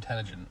much more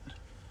intelligent.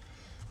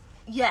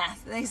 Yeah,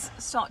 they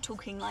start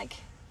talking like...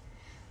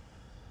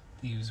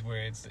 They use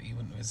words that you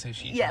wouldn't have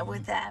associated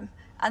with them.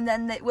 And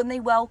then when they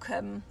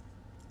welcome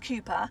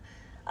Cooper,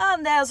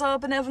 and there's our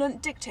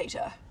benevolent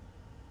dictator.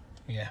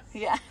 Yeah.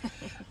 Yeah.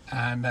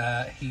 And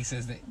he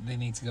says that they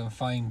need to go and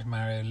find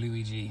Mario and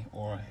Luigi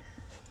or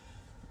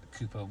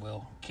Cooper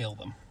will kill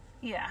them.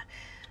 Yeah.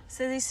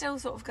 So they still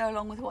sort of go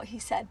along with what he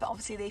said, but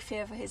obviously they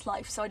fear for his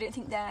life. So I don't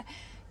think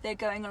they're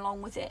going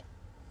along with it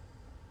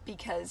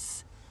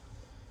because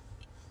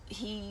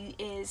he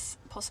is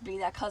possibly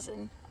their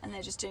cousin and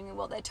they're just doing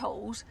what they're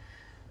told.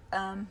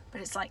 But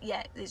it's like,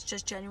 it's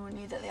just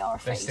genuinely that they are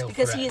afraid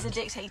because he is a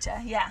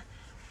dictator. Yeah.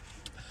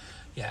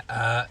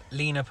 Yeah.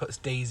 Lena puts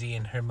Daisy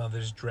in her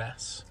mother's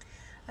dress.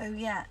 Oh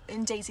yeah,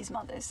 in Daisy's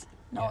mother's,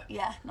 not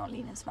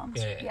Lena's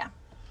mum's. Yeah.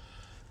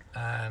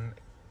 And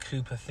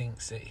Cooper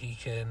thinks that he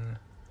can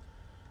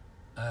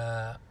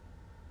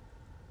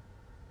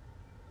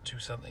do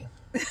something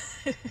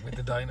with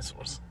the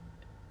dinosaurs.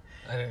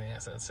 I don't think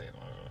that's how to say it.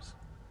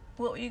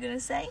 What were you going to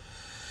say?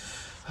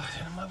 I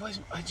don't know, my voice,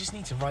 I just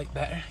need to write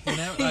better, you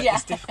know?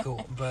 It's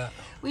difficult, but...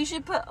 We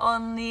should put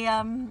on the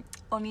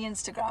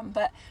Instagram,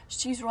 but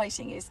Stu's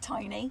writing is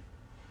tiny.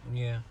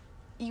 Yeah.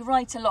 You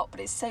write a lot, but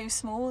it's so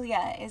small.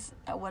 Yeah, it is.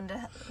 I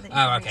wonder that you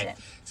can read it.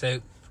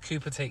 So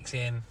Cooper takes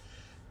in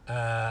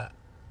the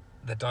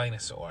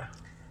dinosaur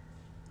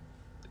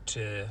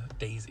to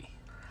Daisy.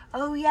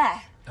 Oh,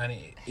 yeah. And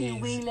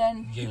it we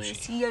learn Yoshi.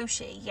 He's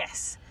Yoshi,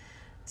 yes.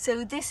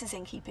 So this is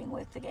in keeping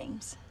with the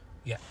games.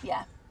 Yeah.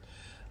 Yeah.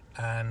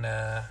 And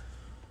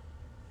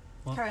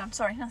what? Carry on,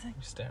 sorry, nothing.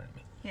 You're staring at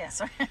me. Yeah,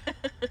 sorry.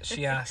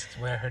 She asks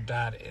where her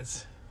dad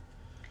is.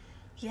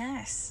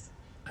 Yes.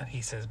 And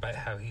he says about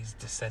how he's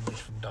descended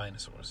from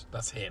dinosaurs.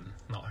 That's him,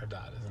 not her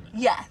dad, isn't it?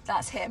 Yeah,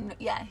 that's him,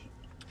 yeah.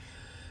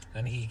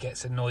 And he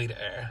gets annoyed at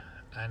her,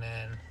 and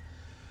then...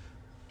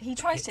 He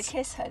tries to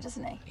kiss her,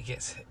 doesn't he? He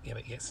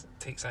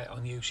takes out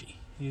on Yoshi.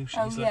 Yoshi's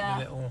Oh, like yeah. the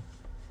little...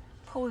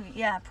 Poor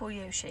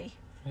Yoshi.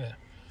 Yeah.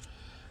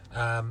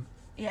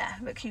 Yeah,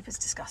 but Cooper's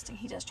disgusting.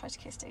 He does try to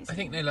kiss Daisy. I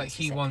think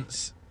he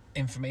wants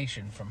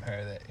information from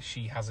her that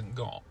she hasn't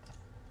got.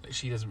 That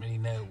she doesn't really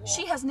know what.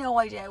 She has no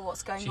idea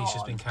what's going on. She's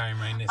just been carrying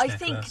around this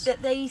necklace. I think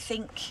that they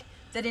think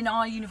that in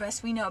our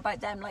universe we know about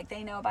them like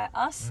they know about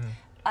us.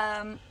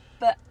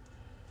 But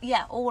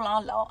yeah, all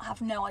our lot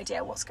have no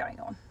idea what's going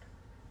on.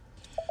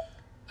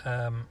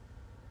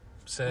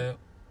 So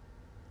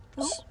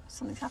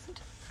Something's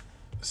happened.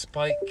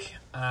 Spike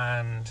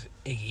and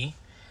Iggy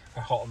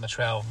are hot on the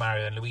trail of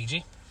Mario and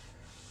Luigi.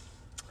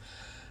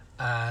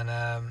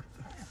 And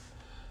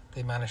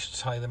they manage to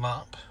tie them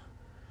up.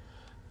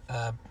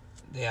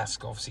 They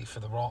ask, obviously, for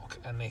the rock,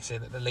 and they say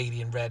that the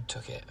lady in red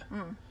took it.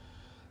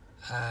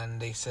 And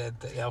they said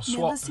that they'll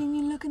swap... Never seen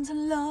you looking so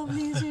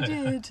lovely as you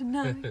did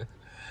tonight.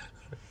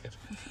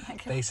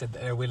 They said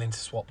that they're willing to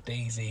swap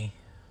Daisy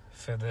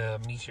for the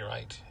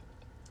meteorite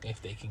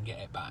if they can get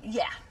it back.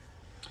 Yeah.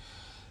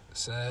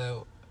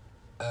 So,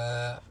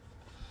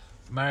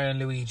 Mario and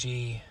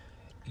Luigi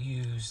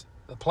use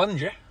the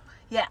plunger.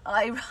 Yeah,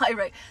 I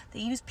wrote, they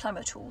use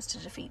plumber tools to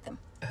defeat them.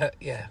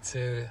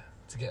 To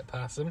get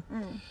past them.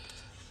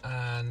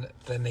 And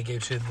then they go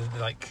to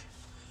the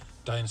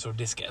dinosaur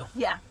disco.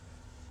 Yeah.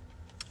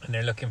 And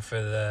they're looking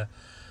for the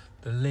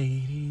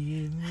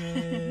lady in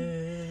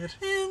red.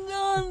 And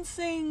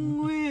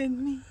dancing with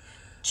me,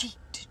 cheek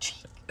to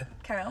cheek.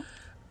 Carry on.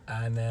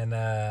 And then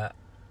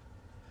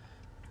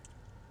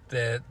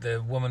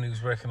the woman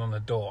who's working on the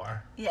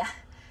door. Yeah.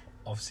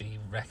 Obviously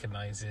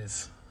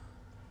recognises.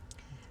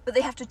 But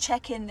they have to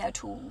check in their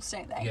tools,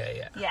 don't they?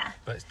 Yeah. Yeah.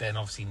 But then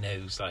obviously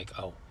knows we've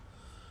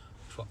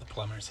got the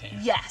plumbers here.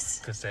 Yes.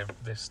 Because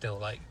they're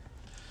still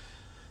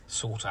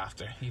sought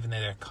after, even though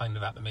they're kind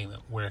of at the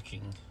moment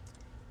working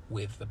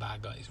with the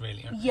bad guys,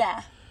 really, aren't they?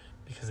 Yeah.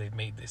 Because they've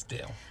made this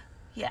deal.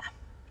 Yeah.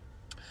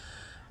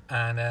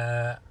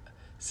 And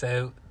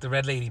so the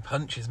red lady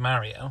punches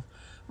Mario,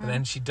 but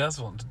then she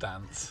does want to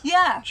dance.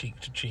 Yeah. Cheek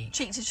to cheek.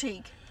 Cheek to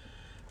cheek.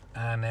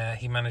 And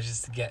he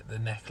manages to get the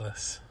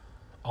necklace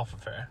off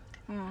of her.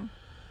 And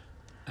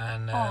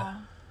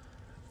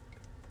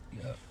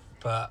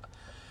but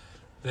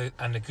the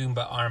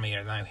Goomba army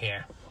are now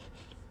here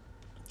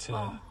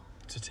to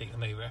take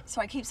them over.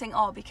 So I keep saying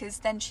because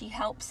then she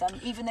helps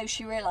them, even though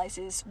she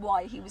realises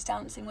why he was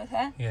dancing with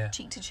her. Yeah.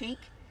 Cheek to cheek.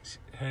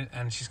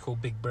 And she's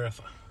called Big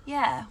Bertha.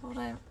 Yeah.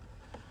 Well,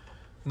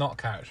 not a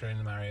character in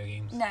the Mario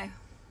games. No.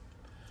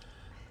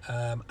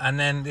 And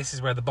then this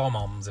is where the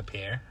Bomb-Oms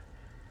appear,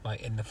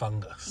 in the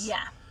fungus.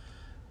 Yeah.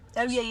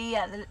 Oh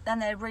yeah.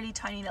 And they're really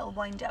tiny little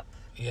wind-up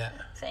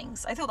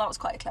things. I thought that was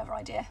quite a clever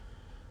idea.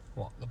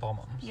 What, the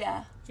bomb-ons?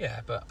 Yeah.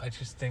 Yeah, but I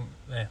just think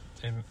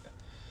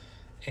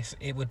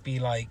it would be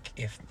like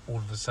if all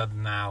of a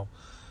sudden now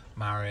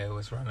Mario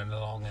was running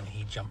along and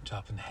he jumped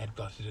up and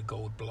headbutted a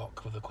gold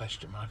block with a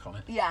question mark on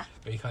it. Yeah.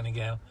 But you kind of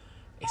go,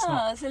 it's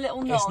a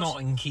little nod. It's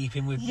not in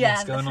keeping with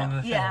what's going on in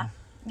the film.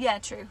 Yeah,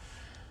 true.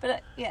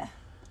 But it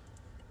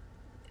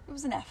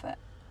was an effort.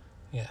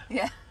 Yeah.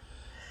 Yeah.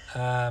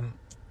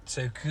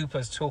 So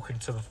Koopa's talking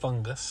to the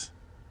fungus.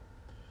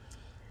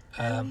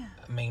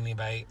 Mainly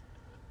about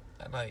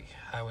like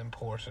how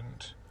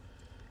important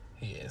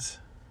he is.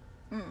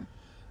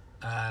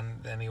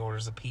 And then he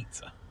orders a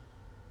pizza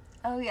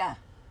Oh yeah.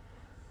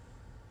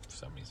 for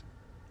some reason.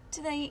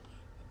 Do they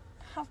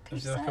have It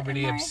was pizza? like a in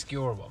really Mario?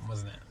 obscure one,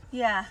 wasn't it?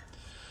 Yeah.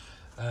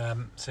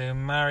 So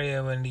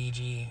Mario and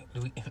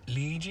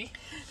Luigi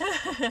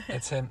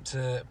attempt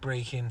to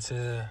break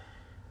into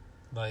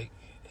like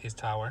his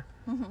tower.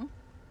 Mm-hmm.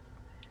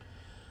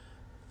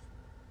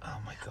 Oh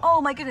my god.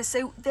 Oh my goodness!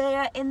 So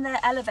they're in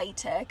the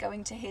elevator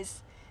going to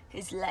his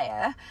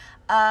lair,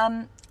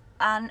 and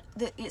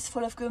it's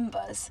full of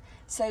Goombas.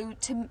 So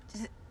to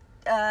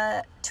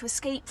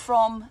escape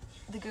from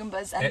the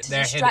Goombas and to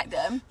distract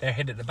them, they're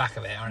hid at the back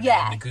of it, aren't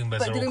yeah. they? And the Goombas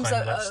but are the all Goombas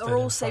kind of stood are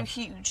in all so front.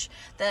 huge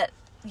that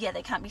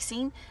they can't be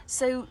seen.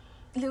 So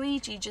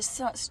Luigi just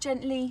starts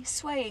gently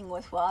swaying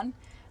with one,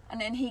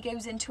 and then he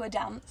goes into a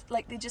dance.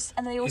 Like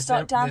they all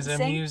start dancing.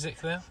 There's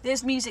music there.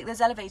 There's music. There's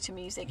elevator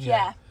music.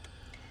 Yeah.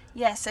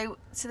 Yeah, so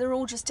they're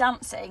all just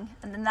dancing,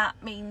 and then that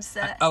means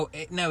that...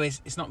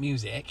 It's not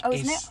music. Oh,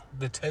 isn't it's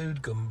the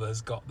Toad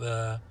Goombas got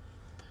the...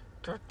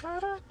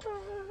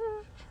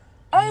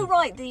 Oh,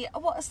 right,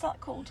 what is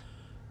that called?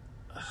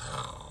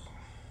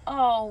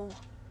 Oh.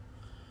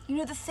 You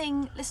know the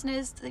thing,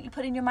 listeners, that you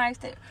put in your mouth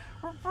that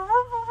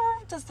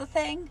does the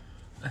thing?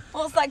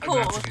 What's that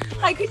called?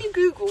 How can you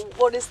Google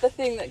what is the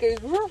thing that goes...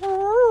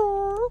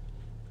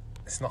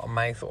 It's not a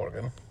mouth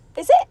organ.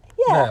 Is it?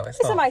 Yeah, No, it's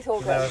a not. mouth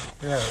organ.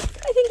 No.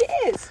 I think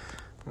it is.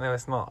 No,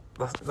 it's not.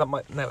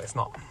 No, it's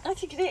not. I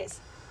think it is.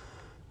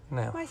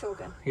 No. Mouth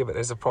organ. Yeah, but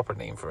there's a proper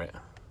name for it.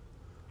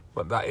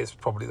 But that is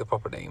probably the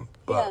proper name.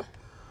 But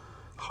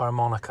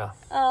harmonica.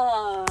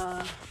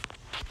 Ah.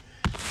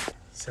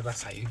 So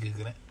that's how you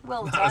Google it.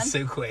 Well that done. was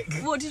so quick.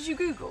 What did you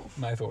Google?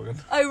 Mouth organ.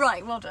 Oh,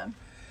 right, well done.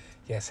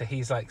 Yeah, so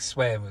he's like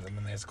swearing with them,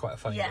 and there's quite a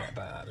funny Yeah. bit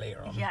about that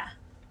later on. Yeah.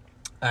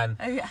 And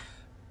Oh,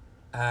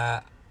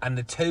 yeah. and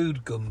the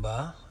Toad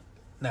Goomba.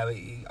 No,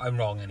 I'm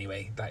wrong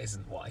anyway. That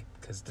isn't why,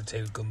 because the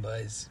Toad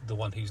Goomba is the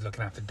one who's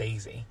looking after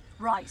Daisy.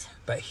 Right.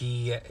 But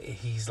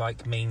he's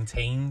like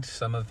maintained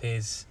some of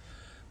his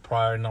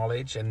prior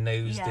knowledge and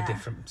knows the Yeah.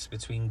 difference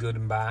between good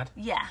and bad.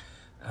 Yeah.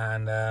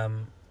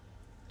 And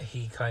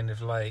he kind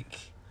of like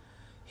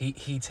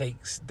he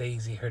takes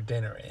Daisy her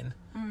dinner in,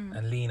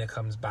 and Lena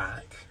comes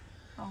back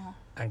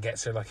and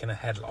gets her like in a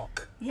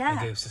headlock. Yeah.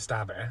 And goes to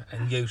stab her,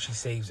 and Yoshi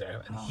saves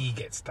her, and he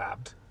gets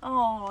stabbed.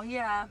 Oh,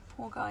 yeah,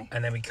 poor guy.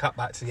 And then we cut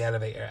back to the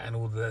elevator, and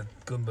all the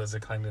Goombas are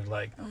kind of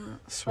like Swaying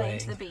swaying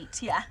to the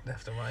beat, yeah.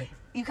 left and right.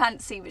 You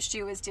can't see, but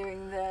Stu is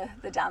doing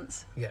the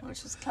dance,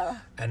 which was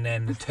clever. And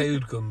then the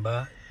Toad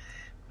Goomba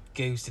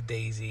goes to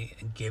Daisy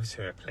and gives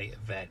her a plate of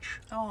veg.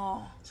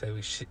 Oh. So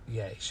it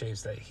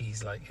shows that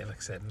he's like I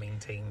said,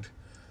 maintained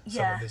some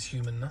Yeah. of his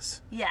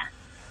humanness. Yeah.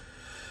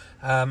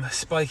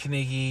 Spike and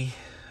Iggy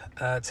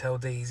tell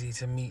Daisy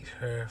to meet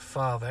her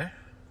father,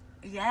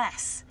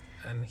 Yes.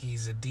 and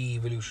he's a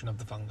de-evolution of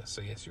the fungus.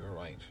 So yes, you were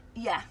right.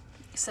 Yeah.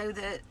 So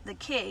the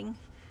king,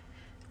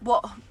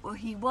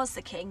 he was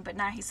the king, but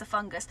now he's the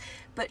fungus.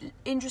 But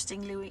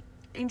interestingly,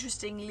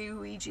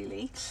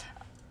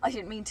 I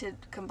didn't mean to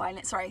combine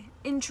it. Sorry.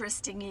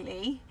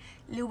 Interestingly,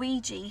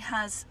 Luigi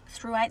has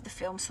throughout the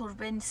film sort of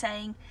been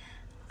saying,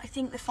 I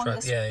think the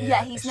fungus.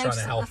 Yeah, he's it's trying noticed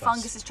to that help the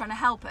fungus us. is trying to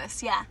help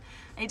us. Yeah,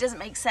 and it doesn't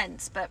make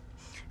sense. But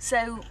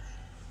so,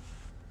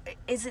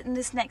 is it in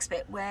this next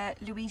bit where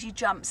Luigi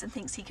jumps and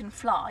thinks he can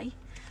fly,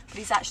 but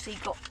he's actually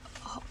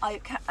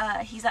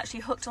he's actually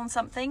hooked on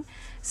something.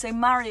 So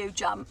Mario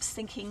jumps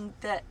thinking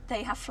that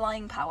they have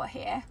flying power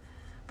here,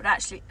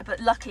 but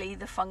luckily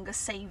the fungus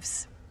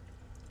saves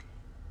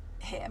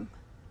him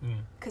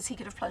because he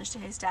could have plunged to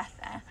his death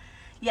there.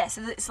 Yeah,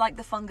 so it's like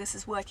the fungus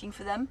is working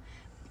for them,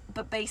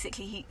 but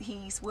basically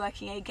he's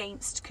working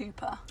against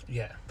Koopa.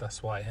 Yeah,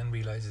 that's why, and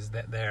realizes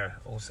that they're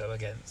also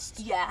against.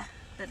 Yeah,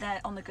 that they're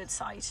on the good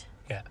side.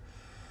 Yeah.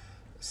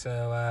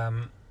 So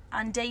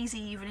And Daisy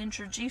even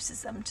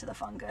introduces them to the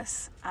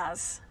fungus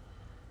as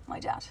my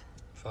dad.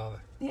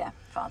 father. Yeah,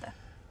 father.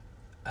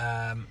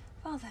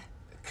 Father.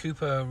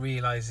 Koopa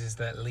realizes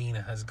that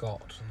Lena has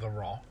got the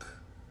rock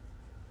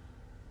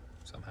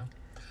somehow,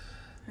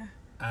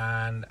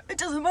 and It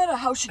doesn't matter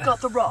how she got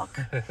the rock.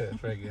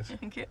 very good.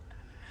 Thank you.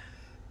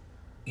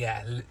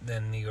 Yeah,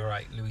 then you're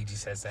right. Luigi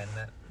says then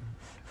that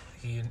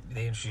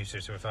they introduce her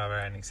to her father,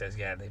 and he says,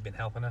 "Yeah, they've been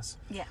helping us."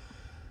 Yeah.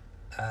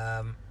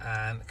 And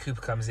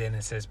Koopa comes in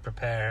and says,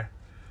 "Prepare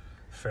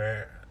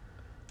for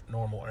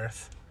normal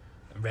Earth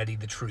and ready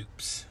the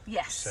troops."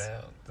 Yes.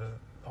 So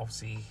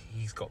obviously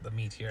he's got the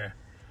meteor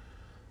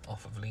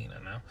off of Lena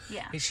now.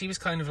 Yeah. She was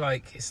kind of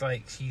like, it's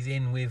like she's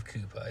in with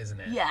Cooper, isn't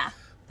it? Yeah.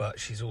 But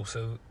she's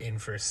also in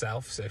for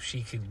herself, so if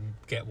she can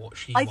get what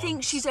she I wants...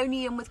 think she's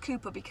only in with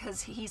Cooper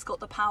because he's got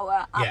the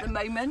power at the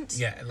moment.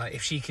 Yeah, like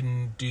if she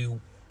can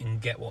do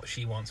and get what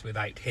she wants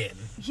without him,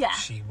 Yeah.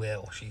 she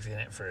will. She's in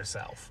it for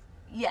herself.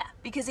 Yeah,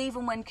 because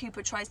even when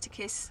Cooper tries to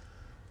kiss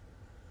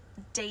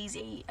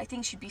Daisy, I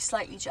think she'd be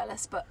slightly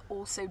jealous, but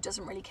also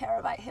doesn't really care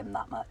about him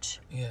that much.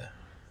 Yeah.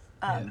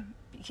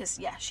 Because,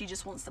 she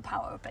just wants the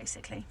power,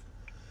 basically.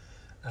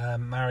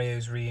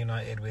 Mario's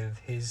reunited with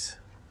his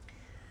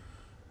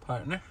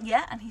partner.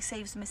 Yeah, and he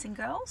saves missing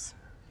girls.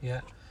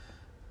 Yeah.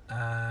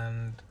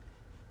 And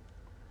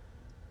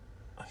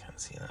I can't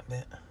see that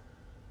bit.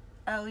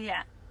 Oh,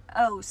 yeah.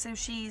 Oh, so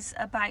she's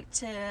about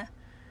to...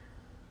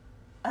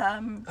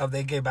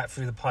 they go back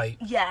through the pipe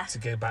Yeah. to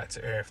go back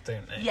to Earth,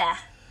 don't they? Yeah.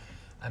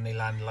 And they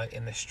land, like,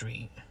 in the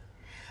street.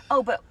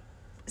 Oh, but...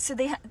 So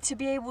they had to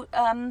be able...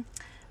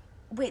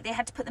 they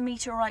had to put the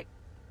meteorite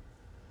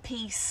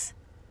piece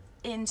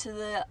into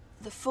the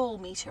full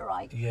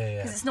meteorite. Yeah.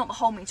 Because it's not the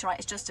whole meteorite,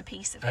 it's just a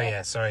piece of it. Oh,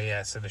 yeah, sorry,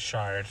 yeah. So the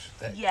shard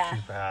that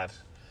Cooper had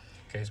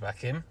goes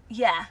back in.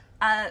 Yeah.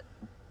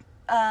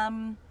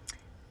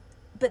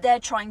 But they're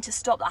trying to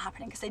stop that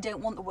happening because they don't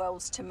want the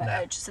worlds to merge.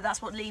 No. So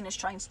that's what Lena's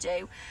trying to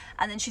do.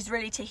 And then she's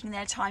really taking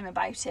her time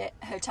about it,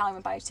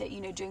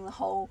 doing the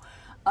whole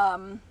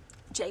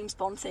James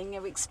Bond thing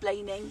of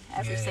explaining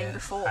everything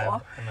before.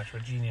 How much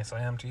of a genius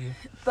I am to you.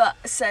 But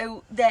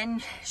so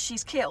then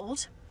she's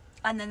killed,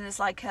 and then there's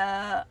like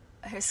her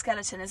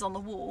skeleton is on the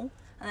wall,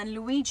 and then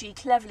Luigi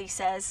cleverly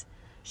says,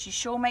 "She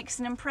sure makes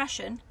an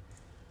impression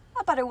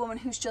about a woman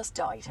who's just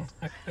died."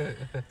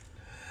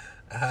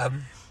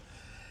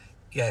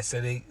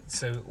 They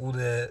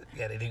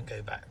didn't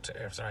go back to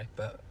Earth, sorry,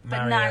 but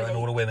now Mario and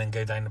all the women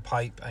go down the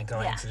pipe and go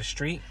out Yeah. into the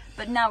street.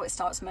 But now it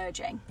starts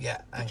merging.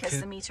 Yeah, and Because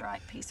the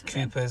meteorite piece was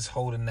in. Cooper's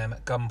holding them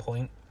at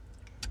gunpoint,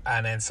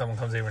 and then someone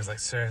comes over and is like,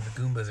 "Sir,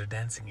 the Goombas are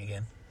dancing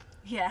again."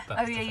 Yeah.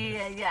 That's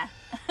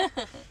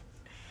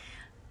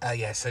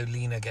Yeah. So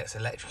Lena gets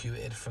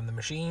electrocuted from the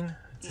machine,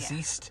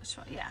 deceased. That's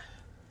right, yeah.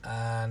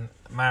 And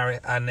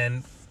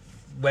then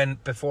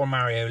before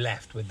Mario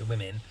left with the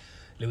women,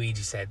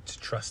 Luigi said to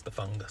trust the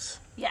fungus.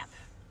 Yeah.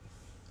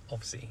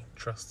 Obviously,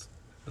 trust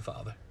the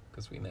father,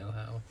 because we know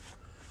how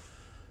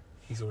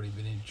he's already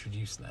been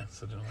introduced now,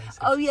 so I don't know why he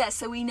said. Oh, yeah,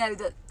 so we know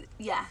that,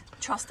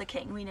 trust the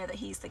king. We know that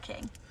he's the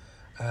king.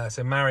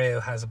 So Mario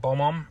has a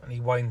bomb on, and he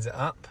winds it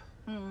up.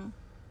 And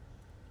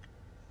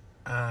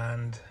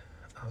I'm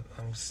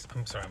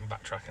sorry, I'm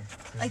backtracking.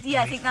 I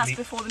think that's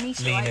before the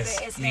meteorite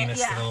bit, isn't it?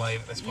 Lena's still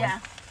alive at this point.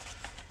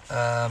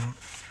 Yeah.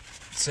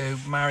 So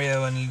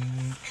Mario and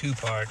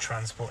Cooper are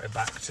transported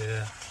back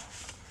to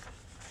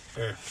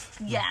Earth.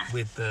 Yeah.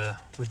 With the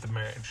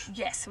merge.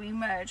 Yes, we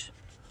merge.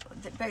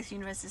 Both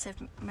universes have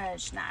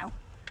merged now.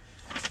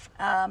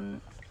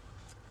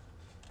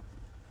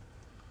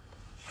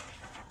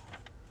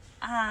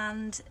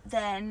 And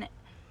then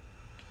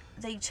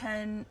they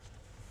turn...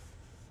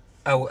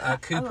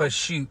 Cooper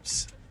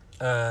shoots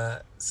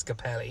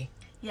Scapelli.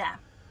 Yeah.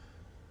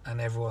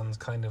 And everyone's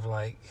kind of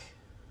like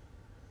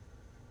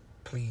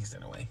pleased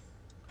in a way.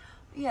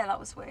 Yeah, that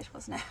was weird,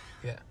 wasn't it?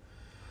 Yeah.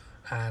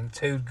 And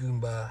Toad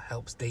Goomba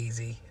helps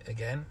Daisy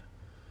again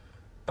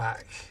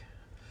back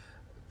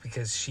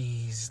because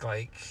she's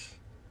like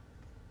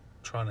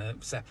trying to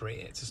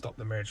separate it to stop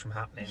the merge from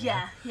happening.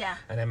 Yeah.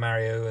 And then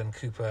Mario and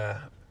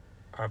Cooper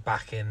are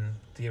back in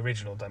the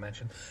original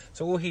dimension.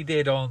 So all he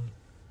did on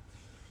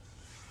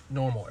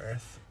normal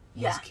Earth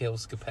was kill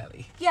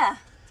Scapelli. Yeah.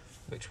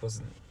 Which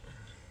wasn't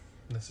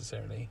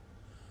necessarily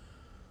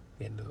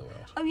the end of the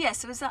world. Oh, yeah,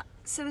 so was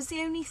the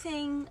only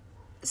thing...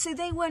 So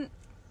they weren't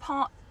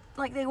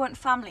they weren't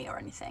family or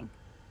anything?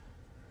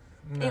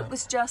 No. It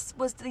was just...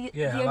 the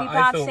Yeah, only I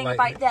bad felt thing like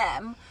about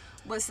them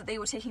was that they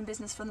were taking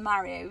business from the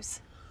Marios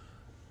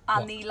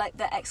and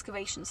the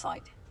excavation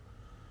site.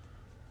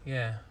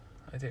 Yeah,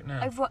 I don't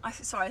know.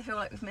 Sorry, I feel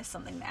like we've missed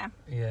something there.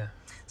 Yeah.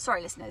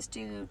 Sorry, listeners,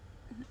 do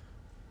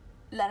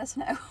let us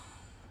know.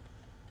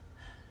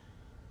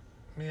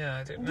 Yeah,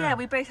 I don't know. Yeah,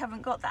 we both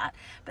haven't got that.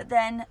 But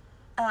then...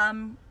 I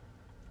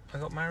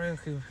got Mario and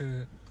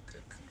Cooper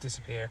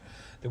disappear.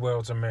 The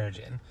worlds are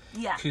merging.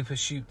 Yeah. Cooper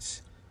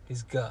shoots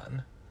his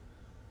gun.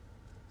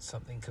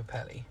 Something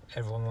Capelli.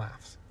 Everyone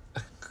laughs.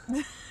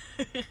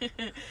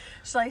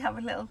 Shall I have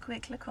a little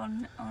quick look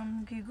on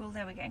Google?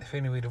 There we go. If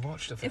only we'd have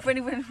watched the film. If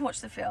only we'd have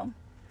watched the film.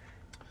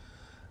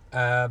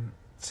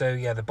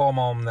 The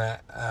bomb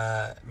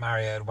that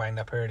Mario had wound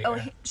up earlier. Oh,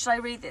 shall I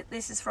read it?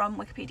 This is from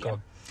Wikipedia. Go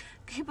on.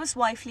 Cooper's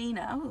wife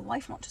Lena,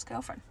 wife not just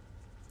girlfriend,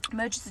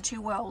 merges the two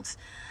worlds.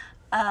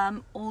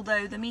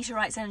 Although the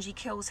meteorite's energy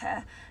kills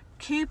her,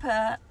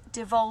 Cooper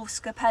devolves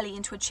Scapelli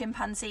into a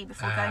chimpanzee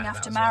before going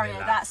after Mario.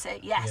 That's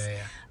it, yes. Yeah.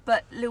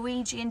 But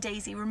Luigi and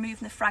Daisy remove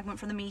the fragment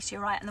from the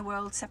meteorite and the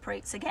world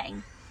separates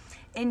again.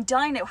 In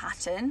Dino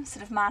Hatton,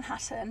 instead of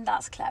Manhattan,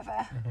 that's clever.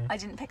 Mm-hmm. I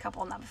didn't pick up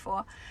on that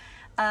before.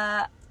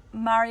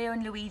 Mario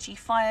and Luigi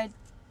fire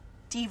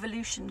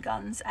devolution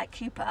guns at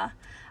Cooper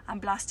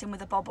and blast him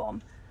with a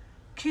bob-omb.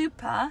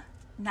 Cooper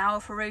now a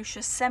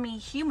ferocious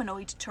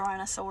semi-humanoid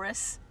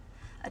Tyrannosaurus,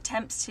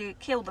 attempts to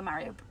kill the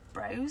Mario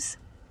Bros,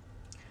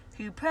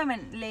 who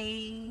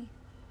permanently...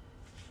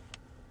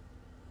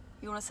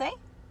 You want to say?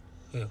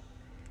 Who?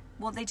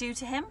 What they do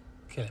to him?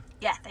 Kill him.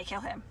 Yeah, they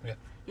kill him. Yeah.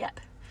 Yep.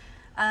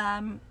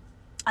 And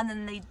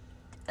then they,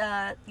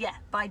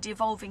 by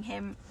devolving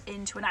him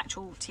into an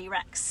actual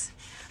T-Rex.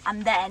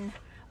 And then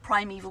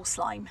primeval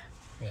slime.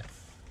 Yeah.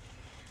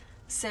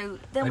 So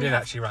then I we did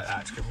have... actually write that,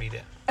 I just couldn't read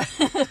it.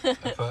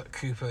 I put,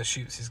 Cooper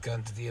shoots his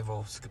gun to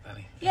de-evolve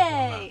Scorbunny.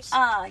 Yay!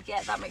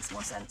 Yeah, that makes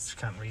more sense. Just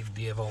can't read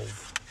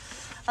de-evolve.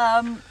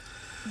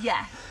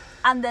 Yeah.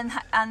 And then...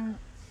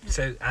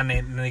 So, and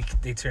then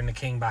they turn the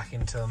king back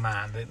into a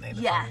man, didn't they?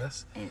 The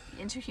fungus?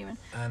 Into a human.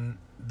 And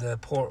the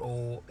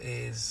portal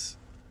is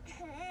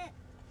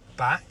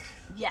back.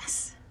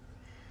 Yes.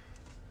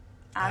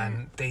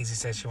 And Daisy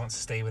says she wants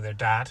to stay with her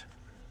dad.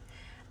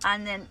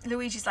 And then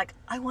Luigi's like,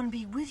 I want to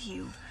be with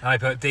you. And I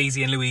put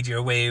Daisy and Luigi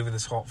are way over the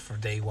top for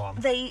day one.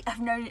 They have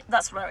known...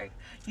 That's what I wrote.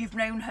 You've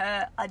known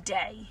her a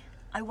day.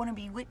 I want to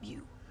be with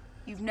you.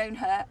 You've known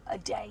her a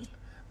day.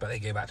 But they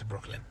go back to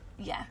Brooklyn.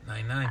 Yeah.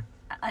 9-9.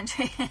 And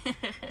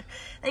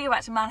they go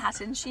back to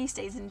Manhattan. She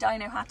stays in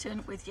Dino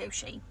Hatton with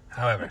Yoshi.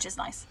 However, which is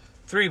nice.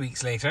 3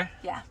 weeks later,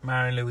 yeah,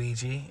 Mario and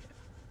Luigi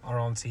are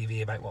on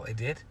TV about what they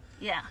did.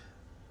 Yeah.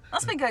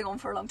 That's been going on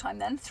for a long time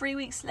then. 3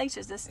 weeks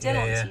later, they're still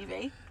on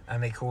TV.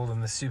 And they call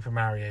them the Super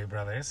Mario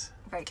Brothers.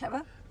 Very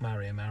clever.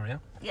 Mario.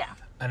 Yeah.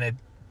 And then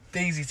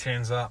Daisy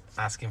turns up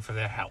asking for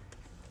their help.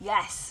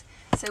 Yes.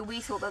 So we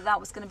thought that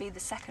was going to be the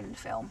second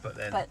film. But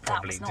then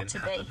that was not didn't to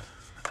happen. be.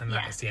 And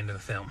that is the end of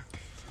the film.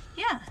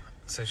 Yeah.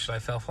 So should I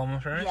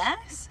self-comment for it?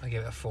 Yes. I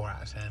give it a 4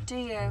 out of 10. Do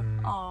you?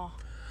 Oh.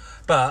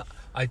 But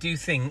I do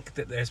think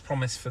that there's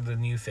promise for the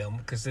new film,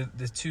 because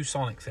the 2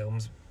 Sonic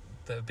films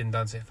that have been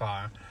done so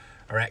far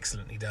are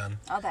excellently done.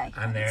 Are they?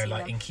 And they're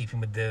like in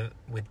keeping with the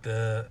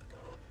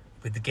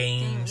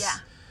games,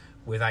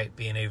 without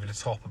being over the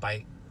top about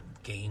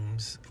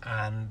games,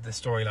 and the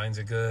storylines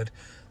are good.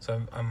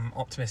 So I'm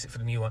optimistic for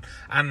the new one.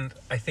 And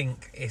I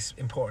think it's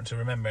important to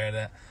remember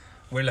that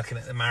we're looking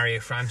at the Mario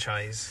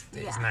franchise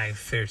that is now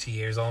 30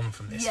 years on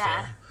from this film.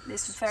 Yeah,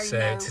 this was very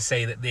So to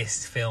say that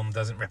this film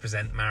doesn't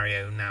represent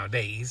Mario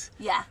nowadays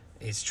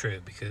is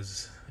true,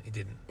 because it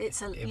didn't.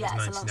 It's a was long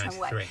time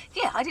away. 1993.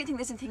 Yeah, I don't think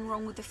there's anything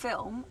wrong with the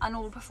film, and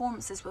all the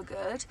performances were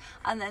good,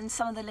 and then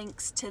some of the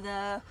links to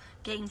the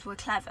games were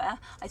clever.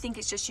 I think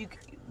it's just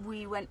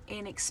we went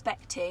in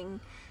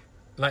expecting...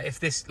 Like if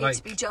this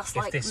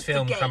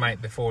film come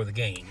out before the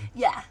game,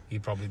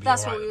 you'd probably be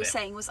That's all right what we were with it.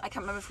 saying. Was I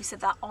can't remember if we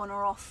said that on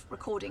or off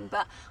recording,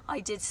 but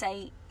I did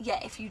say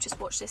if you just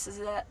watch this as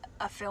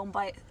a film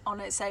on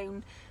its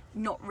own,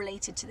 not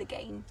related to the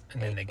game,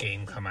 and then the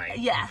game come out,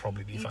 you'd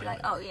probably be you'd fine. Be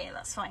like, with oh yeah,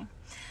 that's fine.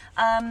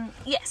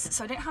 Yes,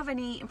 so I don't have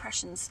any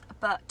impressions,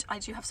 but I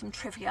do have some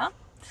trivia.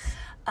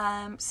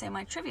 So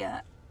my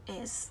trivia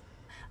is,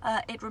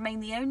 it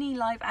remained the only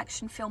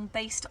live-action film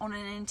based on a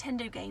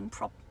Nintendo game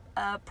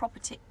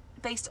property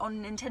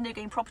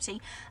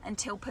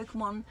until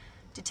Pokemon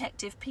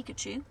Detective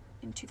Pikachu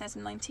in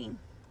 2019.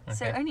 Okay.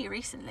 So only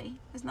recently.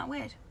 Isn't that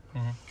weird?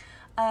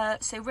 Mm-hmm.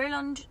 So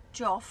Roland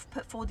Joff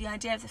put forward the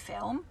idea of the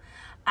film,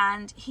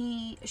 and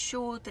he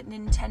assured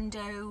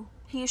Nintendo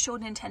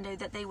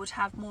that they would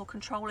have more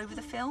control over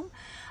the film.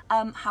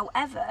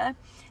 However,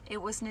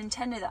 it was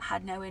Nintendo that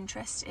had no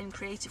interest in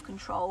creative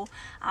control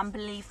and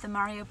believed the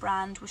Mario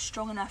brand was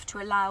strong enough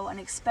to allow an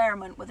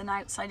experiment with an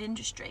outside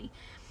industry.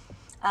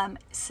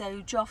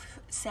 So Joff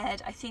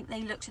said, I think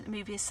they looked at the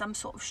movie as some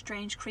sort of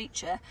strange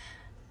creature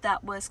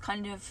that was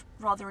kind of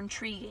rather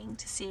intriguing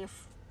to see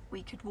if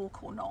we could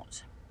walk or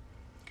not.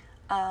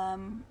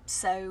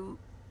 So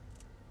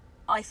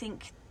I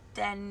think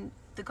then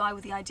the guy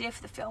with the idea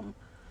for the film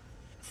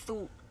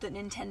thought that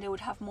Nintendo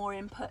would have more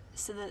input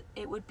so that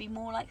it would be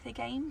more like the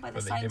game by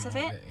the signs of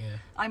it.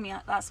 I mean,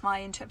 that's my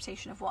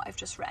interpretation of what I've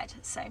just read.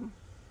 So...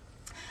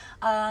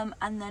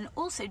 and then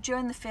also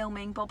during the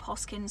filming, Bob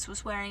Hoskins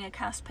was wearing a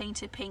cast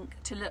painted pink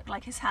to look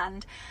like his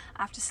hand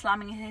after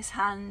slamming his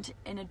hand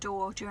in a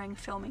door during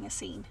filming a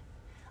scene.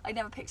 I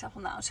never picked up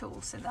on that at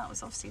all, so that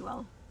was obviously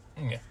well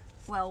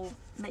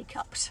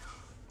make-upped.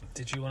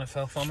 Did you want to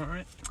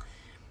self-vomit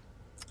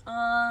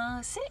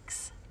it?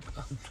 6.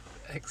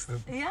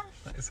 Excellent. Yeah.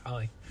 That is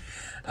high.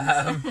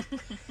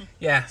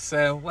 Yeah,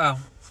 so, well...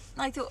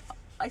 I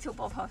thought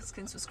Bob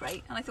Hoskins was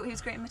great, and I thought he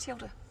was great in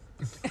Matilda.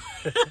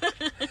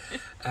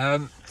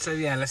 So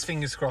yeah, let's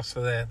fingers crossed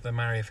for the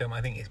Mario film. I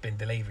think it's been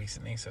delayed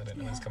recently, so I don't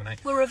know when it's coming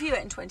out. We'll review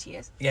it in 20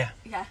 years. Yeah.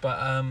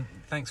 But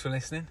thanks for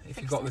listening.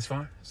 If you got this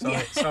far,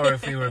 sorry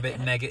if we were a bit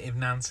negative,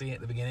 Nancy, at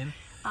the beginning.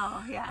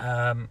 Oh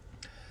yeah.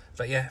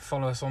 But yeah,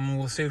 follow us on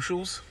all the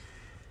socials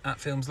at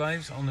Films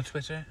Lives, on the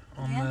Twitter,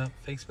 on the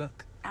Facebook,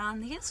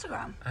 and the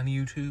Instagram, and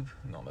YouTube.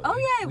 Not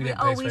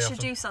that we should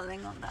do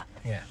something on that.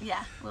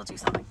 Yeah, we'll do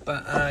something.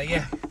 But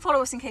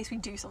follow us in case we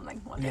do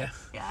something one day.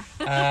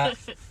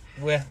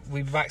 We'll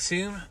be back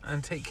soon,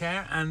 and take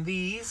care. And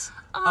these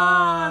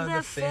are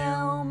the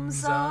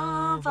films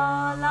of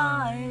our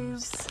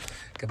lives.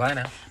 Goodbye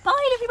now.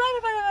 Bye, love you. Bye.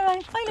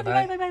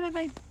 Bye, love you. Bye.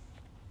 Bye.